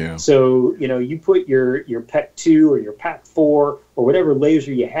abuse. So, you put your PEC 2 or your PAC 4 or whatever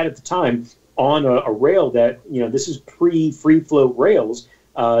laser you had at the time on a rail that, this is pre-free float rails.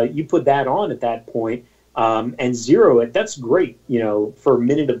 You put that on at that point and zero it. That's great, for a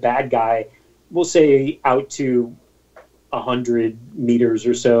minute a bad guy, we'll say out to 100 meters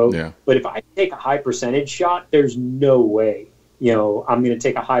or so. But if I take a high percentage shot, there's no way, I'm going to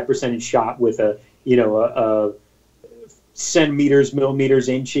take a high percentage shot with a centimeters, millimeters,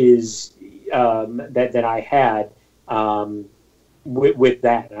 inches that I had with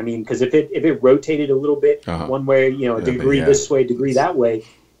that. I mean, because if it rotated a little bit one way, a degree this way, degree that way,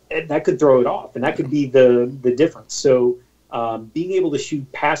 that could throw it off, and that could be the difference. So being able to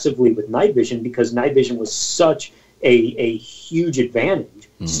shoot passively with night vision, because night vision was such a huge advantage,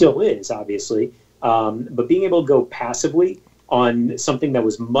 still is obviously, but being able to go passively on something that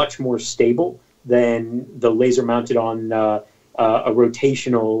was much more stable than the laser mounted on a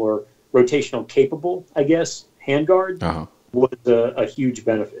rotational capable, I guess, handguard was a huge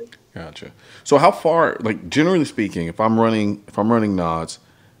benefit. Gotcha. So how far, like generally speaking, if I'm running nods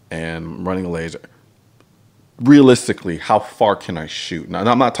and running a laser, realistically, how far can I shoot? Now,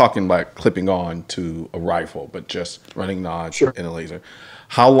 I'm not talking about clipping on to a rifle, but just running nods in a laser.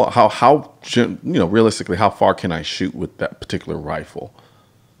 How realistically, how far can I shoot with that particular rifle?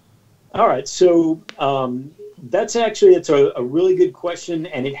 All right, so it's a really good question,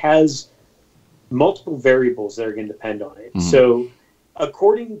 and it has multiple variables that are going to depend on it. So,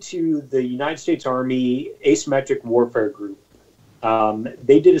 according to the United States Army Asymmetric Warfare Group,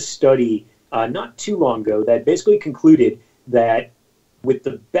 they did a study not too long ago that basically concluded that with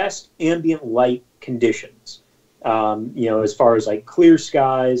the best ambient light conditions, as far as like clear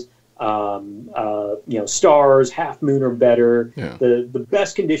skies, stars, half moon or better, the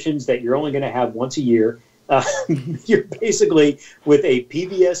best conditions that you're only going to have once a year, you're basically with a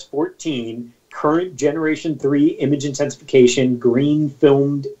PVS 14 current generation 3 image intensification green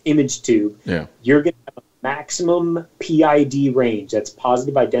filmed image tube, you're going to have a maximum PID range, that's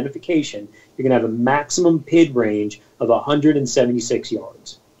positive identification. You're going to have a maximum PID range of 176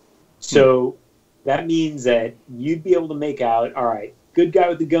 yards. So that means that you'd be able to make out, all right, good guy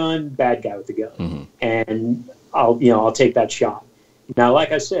with the gun, bad guy with the gun, and I'll take that shot. Now,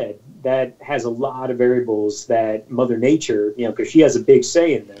 like I said, that has a lot of variables that Mother Nature, because she has a big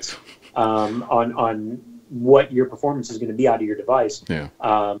say in this, on what your performance is going to be out of your device.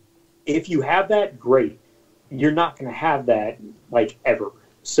 If you have that, great. You're not going to have that like ever.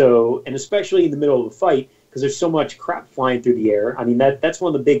 So, and especially in the middle of a fight, because there's so much crap flying through the air. I mean, that's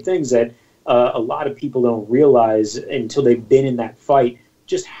one of the big things that a lot of people don't realize until they've been in that fight,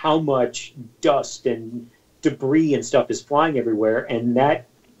 just how much dust and debris and stuff is flying everywhere. And that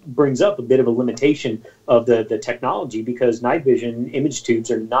brings up a bit of a limitation of the technology, because night vision image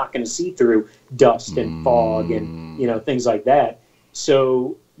tubes are not going to see through dust and fog and, you know, things like that.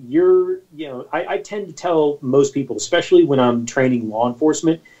 So I tend to tell most people, especially when I'm training law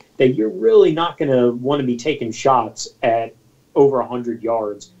enforcement, that you're really not going to want to be taking shots at over 100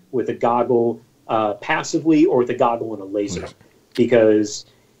 yards with a goggle passively, or with a goggle and a laser, because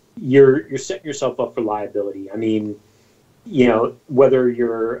you're setting yourself up for liability. I mean, you know, whether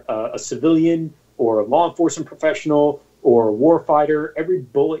you're a civilian or a law enforcement professional or a war fighter, every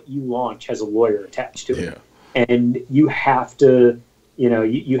bullet you launch has a lawyer attached to it. And you have to, you know,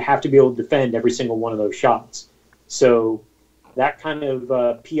 you have to be able to defend every single one of those shots. So that kind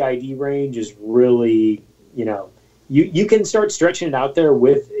of PID range is really, you know, you can start stretching it out there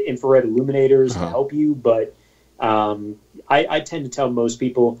with infrared illuminators to help you, but I tend to tell most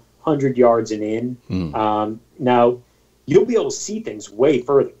people 100 yards and in. Now, you'll be able to see things way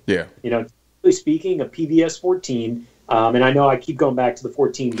further. You know, typically speaking, a PVS 14, and I know I keep going back to the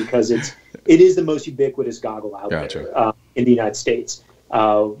 14 because it is the most ubiquitous goggle out there in the United States.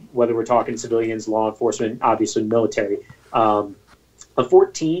 Whether we're talking civilians, law enforcement, obviously military. A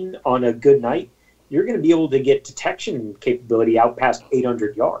 14 on a good night, you're going to be able to get detection capability out past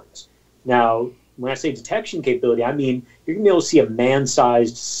 800 yards. Now, when I say detection capability, I mean you're going to be able to see a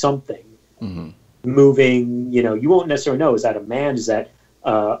man-sized something moving. You know, you won't necessarily know, is that a man? Is that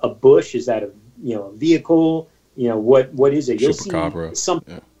a bush? Is that a vehicle? You know, what is it? You'll see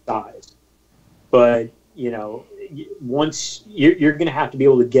something size. But, you know, once you're going to have to be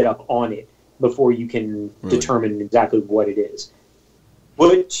able to get up on it before you can determine exactly what it is.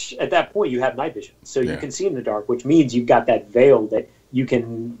 Which, at that point, you have night vision. So you can see in the dark, which means you've got that veil that you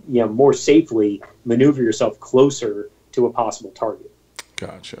can, you know, more safely maneuver yourself closer to a possible target.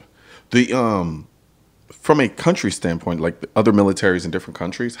 Gotcha. From a country standpoint, like the other militaries in different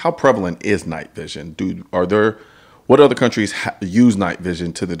countries, how prevalent is night vision? What other countries use night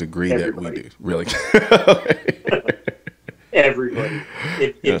vision to the degree that we do? Really? Everybody.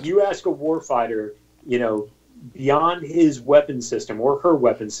 If you ask a warfighter, you know, beyond his weapon system or her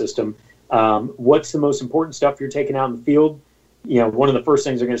weapon system, what's the most important stuff you're taking out in the field? You know, one of the first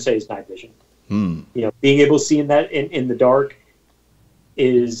things they're going to say is night vision. You know, being able to see in that in the dark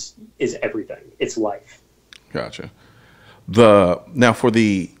is everything. It's life. Gotcha. Now for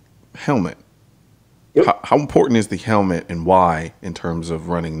the helmet, how important is the helmet and why in terms of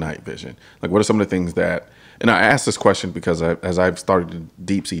running night vision? Like, what are some of the things that? And I asked this question because as I've started to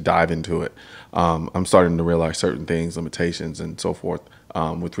deep sea dive into it, I'm starting to realize certain things, limitations, and so forth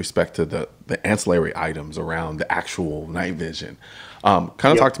with respect to the ancillary items around the actual night vision. Kind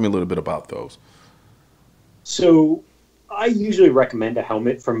of talk to me a little bit about those. So I usually recommend a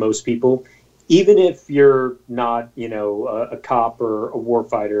helmet for most people, even if you're not, you know, a cop or a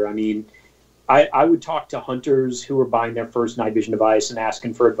warfighter. I mean, I would talk to hunters who are buying their first night vision device and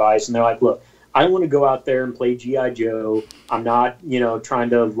asking for advice, and they're like, look, I want to go out there and play G.I. Joe. I'm not, you know, trying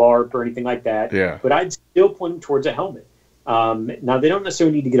to LARP or anything like that. But I'd still point them towards a helmet. Now, they don't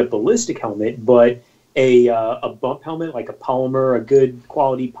necessarily need to get a ballistic helmet, but a bump helmet, like a polymer, a good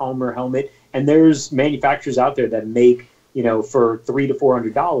quality polymer helmet. And there's manufacturers out there that make, you know, for $300 to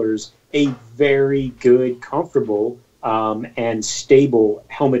 $400, a very good, comfortable, and stable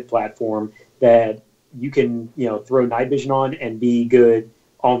helmet platform that you can, you know, throw night vision on and be good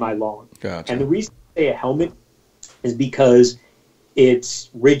all night long. Gotcha. And the reason I say a helmet is because it's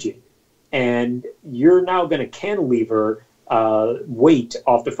rigid, and you're now going to cantilever weight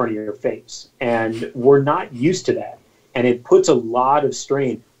off the front of your face, and we're not used to that, and it puts a lot of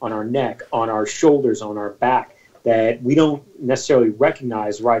strain on our neck, on our shoulders, on our back that we don't necessarily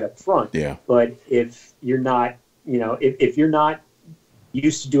recognize right up front. But if you're not, you know, if you're not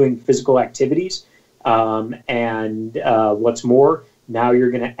used to doing physical activities, and what's more, now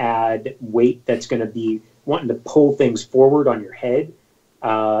you're going to add weight that's going to be wanting to pull things forward on your head.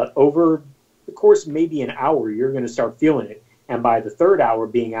 Over the course of maybe an hour, you're going to start feeling it. And by the third hour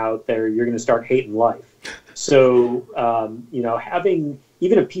being out there, you're going to start hating life. So, you know, having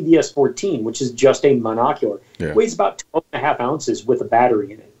even a PVS 14, which is just a monocular, weighs about 12.5 ounces with a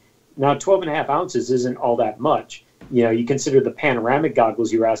battery in it. Now, 12.5 ounces isn't all that much. You know, you consider the panoramic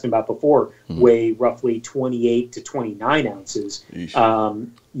goggles you were asking about before weigh roughly 28 to 29 ounces.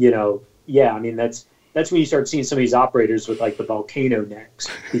 You know, I mean, that's when you start seeing some of these operators with like the volcano necks,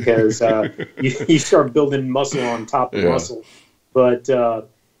 because you start building muscle on top of muscle. But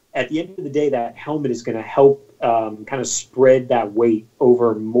at the end of the day, that helmet is going to help kind of spread that weight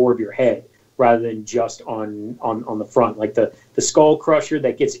over more of your head rather than just on the front. Like the skull crusher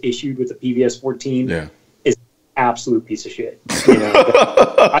that gets issued with the PVS 14 is absolute piece of shit. You know,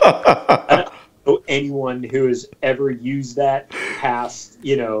 I don't know anyone who has ever used that past,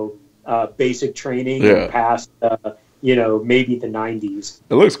 you know, basic training and past, you know, maybe the 90s.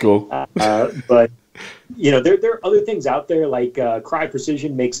 It looks cool. But, you know, there are other things out there, like Cry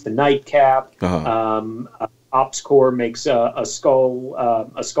Precision makes the nightcap. Ops Core makes a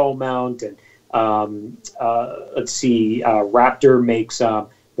skull mount, and let's see, Raptor makes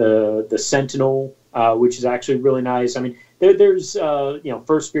the Sentinel, which is actually really nice. I mean, there's you know,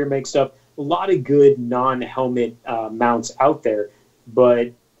 First Spear makes stuff. A lot of good non-helmet mounts out there,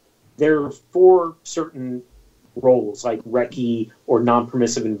 but they're for certain roles like recce or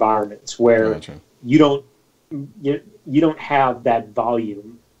non-permissive environments where you don't have that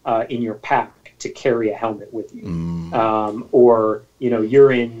volume in your pack to carry a helmet with you, or you know,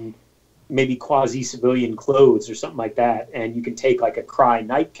 you're in maybe quasi-civilian clothes or something like that, and you can take like a Cry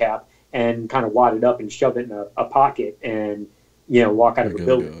nightcap and kind of wad it up and shove it in a pocket and, you know, walk out of a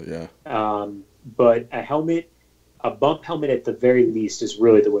building. But a helmet, a bump helmet at the very least, is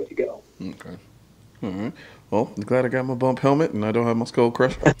really the way to go. Okay. All right. Well, I'm glad I got my bump helmet and I don't have my skull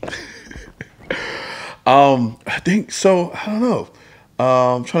crusher. I think so. I don't know.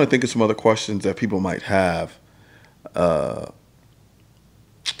 I'm trying to think of some other questions that people might have. Where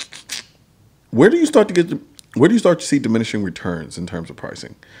do you start to see diminishing returns in terms of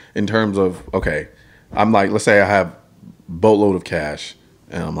pricing? In terms of, okay, I'm like, let's say I have a boatload of cash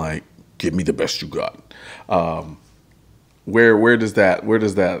and I'm like, give me the best you got. Where does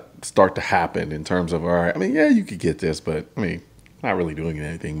that start to happen in terms of, all right, I mean, yeah, you could get this, but I mean, not really doing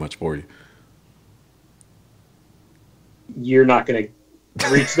anything much for you. You're not going to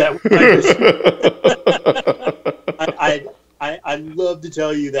reach that. I'd love to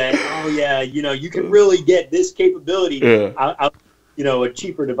tell you that, oh yeah, you know, you can really get this capability out, you know, a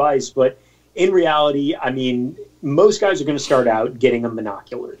cheaper device. But in reality, I mean, most guys are going to start out getting a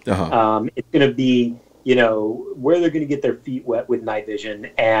monocular. It's going to be, you know, where they're going to get their feet wet with night vision,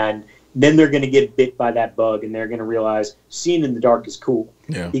 and then they're going to get bit by that bug, and they're going to realize seeing in the dark is cool.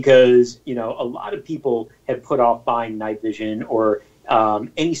 Because, you know, a lot of people have put off buying night vision or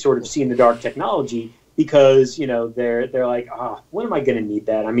any sort of see in the dark technology because, you know, they're like, when am I going to need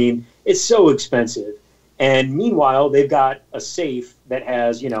that? I mean, it's so expensive. And meanwhile, they've got a safe that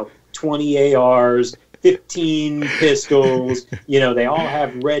has, you know, 20 ARs, 15 pistols, you know, they all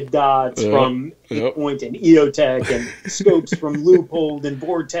have red dots from Point and EOTech, and scopes from Loophole and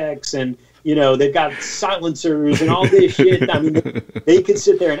Vortex, and, you know, they've got silencers and all this shit. I mean, they could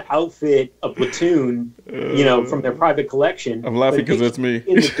sit there and outfit a platoon, you know, from their private collection. I'm laughing because it's me.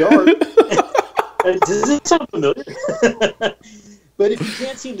 In the dark. Does it sound familiar? But if you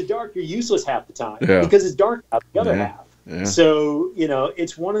can't see in the dark, you're useless half the time because it's dark out the other half. So, you know,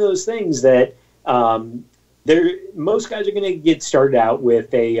 it's one of those things that most guys are going to get started out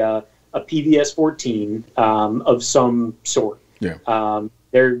with a PVS 14 of some sort.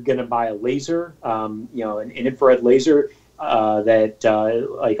 They're going to buy a laser, you know, an infrared laser that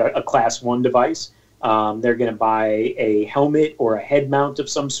like a class 1 device. They're going to buy a helmet or a head mount of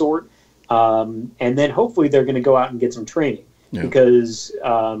some sort, and then hopefully they're going to go out and get some training because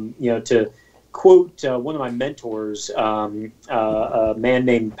you know, to quote one of my mentors, a man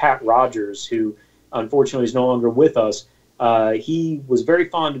named Pat Rogers, who unfortunately is no longer with us. He was very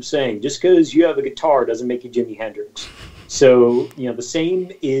fond of saying, just because you have a guitar doesn't make you Jimi Hendrix. So, you know, the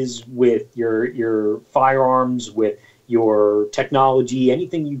same is with your firearms, with your technology,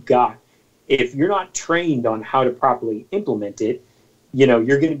 anything you've got. If you're not trained on how to properly implement it, you know,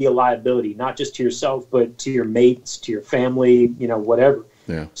 you're going to be a liability, not just to yourself, but to your mates, to your family, you know, whatever.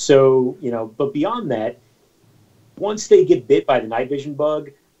 So, you know, but beyond that, once they get bit by the night vision bug,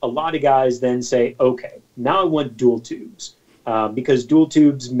 a lot of guys then say, okay, now I want dual tubes, because dual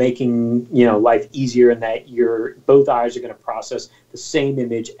tubes making, you know, life easier in that both eyes are going to process the same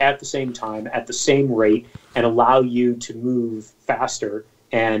image at the same time, at the same rate, and allow you to move faster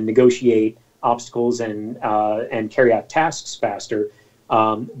and negotiate obstacles and carry out tasks faster.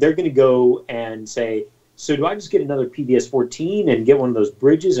 They're going to go and say, so do I just get another PVS 14 and get one of those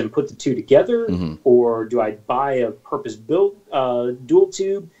bridges and put the two together? Or do I buy a purpose-built dual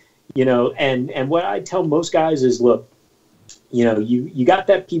tube? You know, and what I tell most guys is, look, you know, you got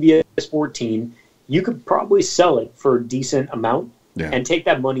that PVS 14, you could probably sell it for a decent amount and take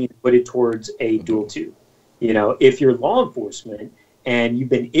that money and put it towards a dual tube. You know, if you're law enforcement and you've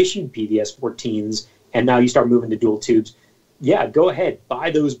been issued PVS 14s and now you start moving to dual tubes, yeah, go ahead,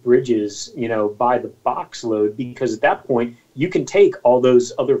 buy those bridges, you know, buy the box load, because at that point you can take all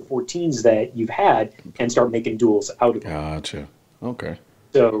those other 14s that you've had and start making duals out of them. Gotcha. Okay.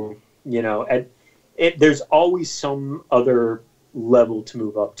 So, you know, there's always some other level to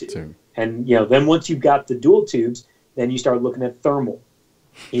move up to. And, then once you've got the dual tubes, then you start looking at thermal,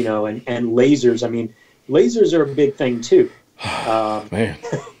 and lasers. I mean, lasers are a big thing too. Man.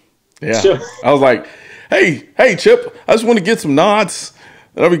 Yeah. So, I was like, hey, Chip, I just want to get some knots.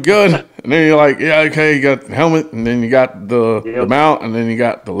 That'll be good. And then you're like, yeah, okay, you got the helmet, and then you got the mount, and then you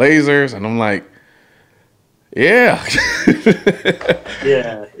got the lasers. And I'm like, yeah.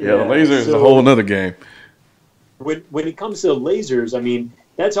 Yeah, the laser is a whole nother game. When it comes to lasers, I mean,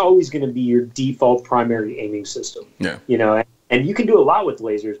 that's always going to be your default primary aiming system. Yeah. And you can do a lot with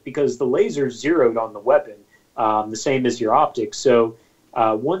lasers because the laser's zeroed on the weapon, the same as your optics. So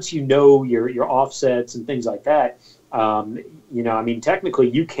once you know your offsets and things like that, I mean, technically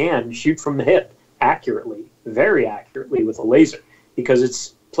you can shoot from the hip accurately, very accurately with a laser because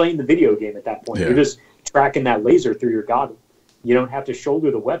it's playing the video game at that point. Yeah. You're just tracking that laser through your goggle. You don't have to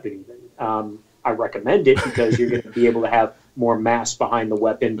shoulder the weapon even. I recommend it because you're going to be able to have more mass behind the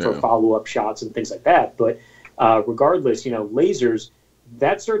weapon for follow-up shots and things like that. But regardless, lasers,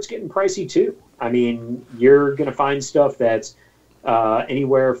 that starts getting pricey too. I mean, you're going to find stuff that's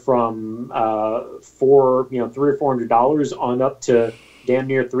anywhere from $300 or $400 on up to damn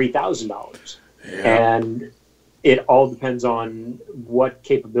near $3,000. Yeah. And it all depends on what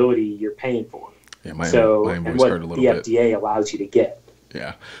capability you're paying for. Yeah, my and what the FDA allows you to get.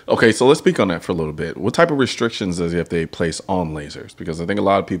 Yeah. Okay, so let's speak on that for a little bit. What type of restrictions does the FDA place on lasers? Because I think a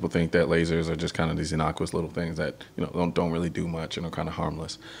lot of people think that lasers are just kind of these innocuous little things that don't really do much and are kind of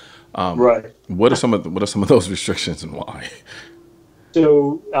harmless. Right. What are some of those restrictions and why?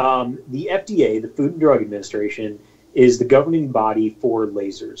 So the FDA, the Food and Drug Administration, is the governing body for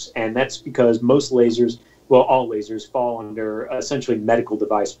lasers, and that's because most lasers, well, all lasers fall under essentially medical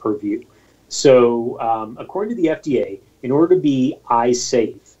device purview. So according to the FDA, in order to be eye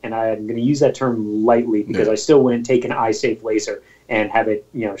safe, and I'm going to use that term lightly because I still wouldn't take an eye safe laser and have it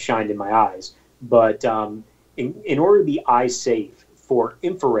shined in my eyes, but in order to be eye safe for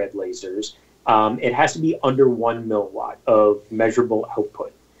infrared lasers, it has to be under 1 milliwatt of measurable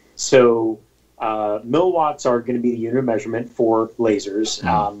output. So milliwatts are going to be the unit of measurement for lasers,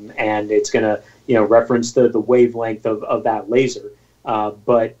 and it's going to reference the wavelength of that laser.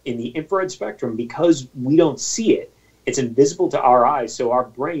 But in the infrared spectrum, because we don't see it, it's invisible to our eyes, so our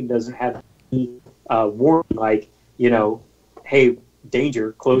brain doesn't have any warning like, hey,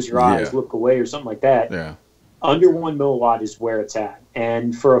 danger, close your eyes, look away, or something like that. Yeah. Under 1 milliwatt is where it's at.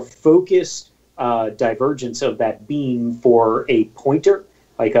 And for a focused divergence of that beam for a pointer,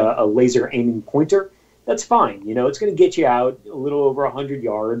 like a laser aiming pointer, that's fine. It's going to get you out a little over 100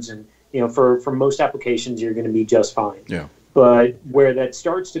 yards, and for most applications, you're going to be just fine. Yeah. But where that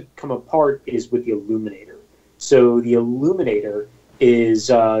starts to come apart is with the illuminator. So the illuminator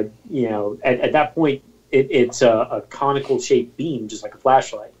is, at that point, it's a conical shaped beam, just like a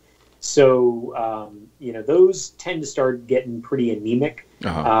flashlight. So, those tend to start getting pretty anemic,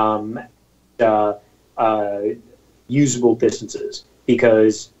 usable distances,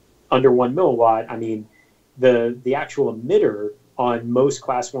 because under 1 milliwatt, I mean, the actual emitter on most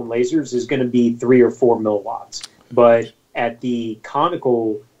class 1 lasers is going to be 3 or 4 milliwatts. But at the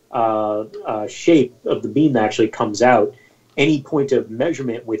conical shape of the beam that actually comes out, any point of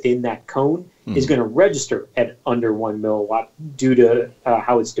measurement within that cone is going to register at under 1 milliwatt due to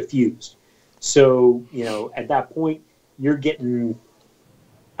how it's diffused. So, at that point, you're getting,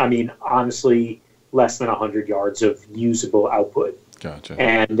 I mean, honestly, less than 100 yards of usable output. Gotcha.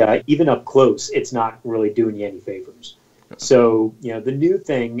 And even up close, it's not really doing you any favors. Gotcha. So, the new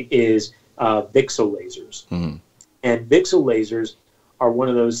thing is VCSEL lasers. Mm-hmm. And VCSEL lasers are one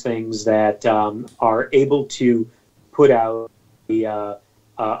of those things that are able to put out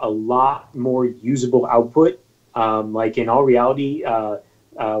a lot more usable output. Like in all reality,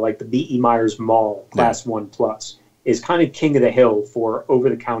 like the B.E. Myers Mall Class 1 Plus is kind of king of the hill for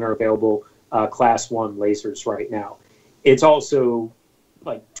over-the-counter available Class 1 lasers right now. It's also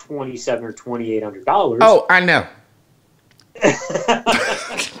like $2,700 or $2,800. Oh, I know.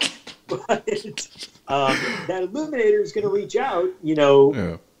 But that illuminator is going to reach out,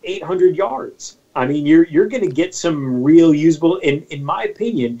 800 yards. I mean, you're going to get some real usable. In my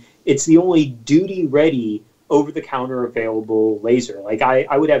opinion, it's the only duty-ready, over-the-counter available laser. Like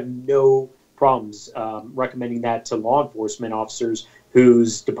I would have no problems recommending that to law enforcement officers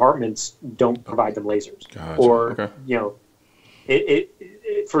whose departments don't provide them lasers. Gotcha. Or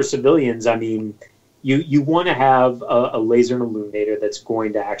for civilians, I mean, you want to have a laser and illuminator that's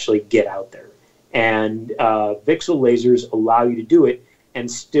going to actually get out there. And VCSEL lasers allow you to do it and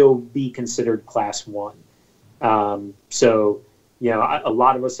still be considered Class 1. So, a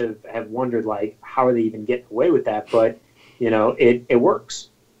lot of us have wondered, like, how are they even getting away with that? But, it works.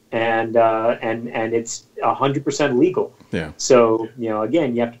 And it's 100% legal. Yeah. So,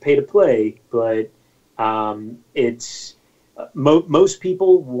 again, you have to pay to play, but it's most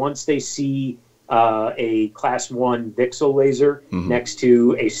people, once they see a Class 1 VCSEL laser next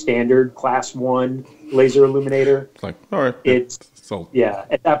to a standard Class 1 laser illuminator, it's like, all right, it's so, yeah,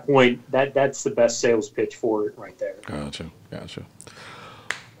 at that point, that's the best sales pitch for it right there. Gotcha.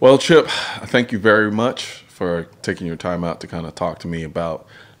 Well, Chip, thank you very much for taking your time out to kind of talk to me about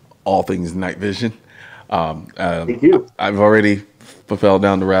all things night vision. Thank you. I've already fell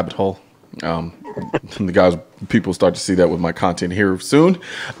down the rabbit hole. People start to see that with my content here soon.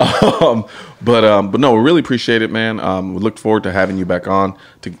 But no, we really appreciate it, man. We look forward to having you back on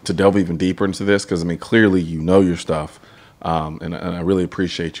to delve even deeper into this, because I mean, clearly you know your stuff, and I really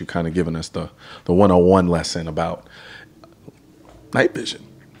appreciate you kind of giving us the 101 lesson about night vision.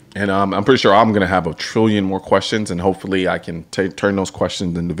 And I'm pretty sure I'm going to have a trillion more questions, and hopefully I can turn those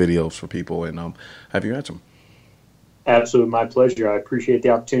questions into videos for people and have you answer them. Absolutely, my pleasure. I appreciate the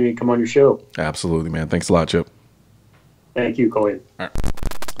opportunity to come on your show. Absolutely, man. Thanks a lot, Chip. Thank you, Colion. All right.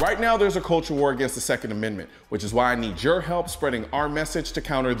 Right now, there's a culture war against the Second Amendment, which is why I need your help spreading our message to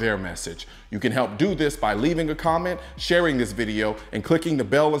counter their message. You can help do this by leaving a comment, sharing this video, and clicking the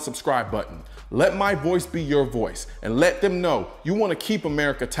bell and subscribe button. Let my voice be your voice, and let them know you want to keep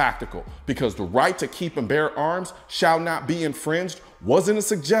America tactical, because the right to keep and bear arms shall not be infringed wasn't a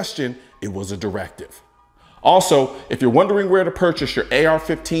suggestion, it was a directive. Also, if you're wondering where to purchase your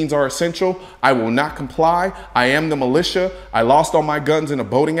AR-15s are essential, I will not comply. I am the militia. I lost all my guns in a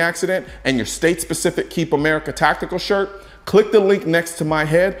boating accident, and your state-specific Keep America Tactical shirt, click the link next to my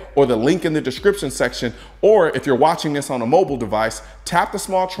head or the link in the description section, or if you're watching this on a mobile device, tap the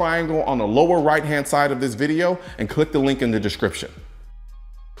small triangle on the lower right-hand side of this video and click the link in the description.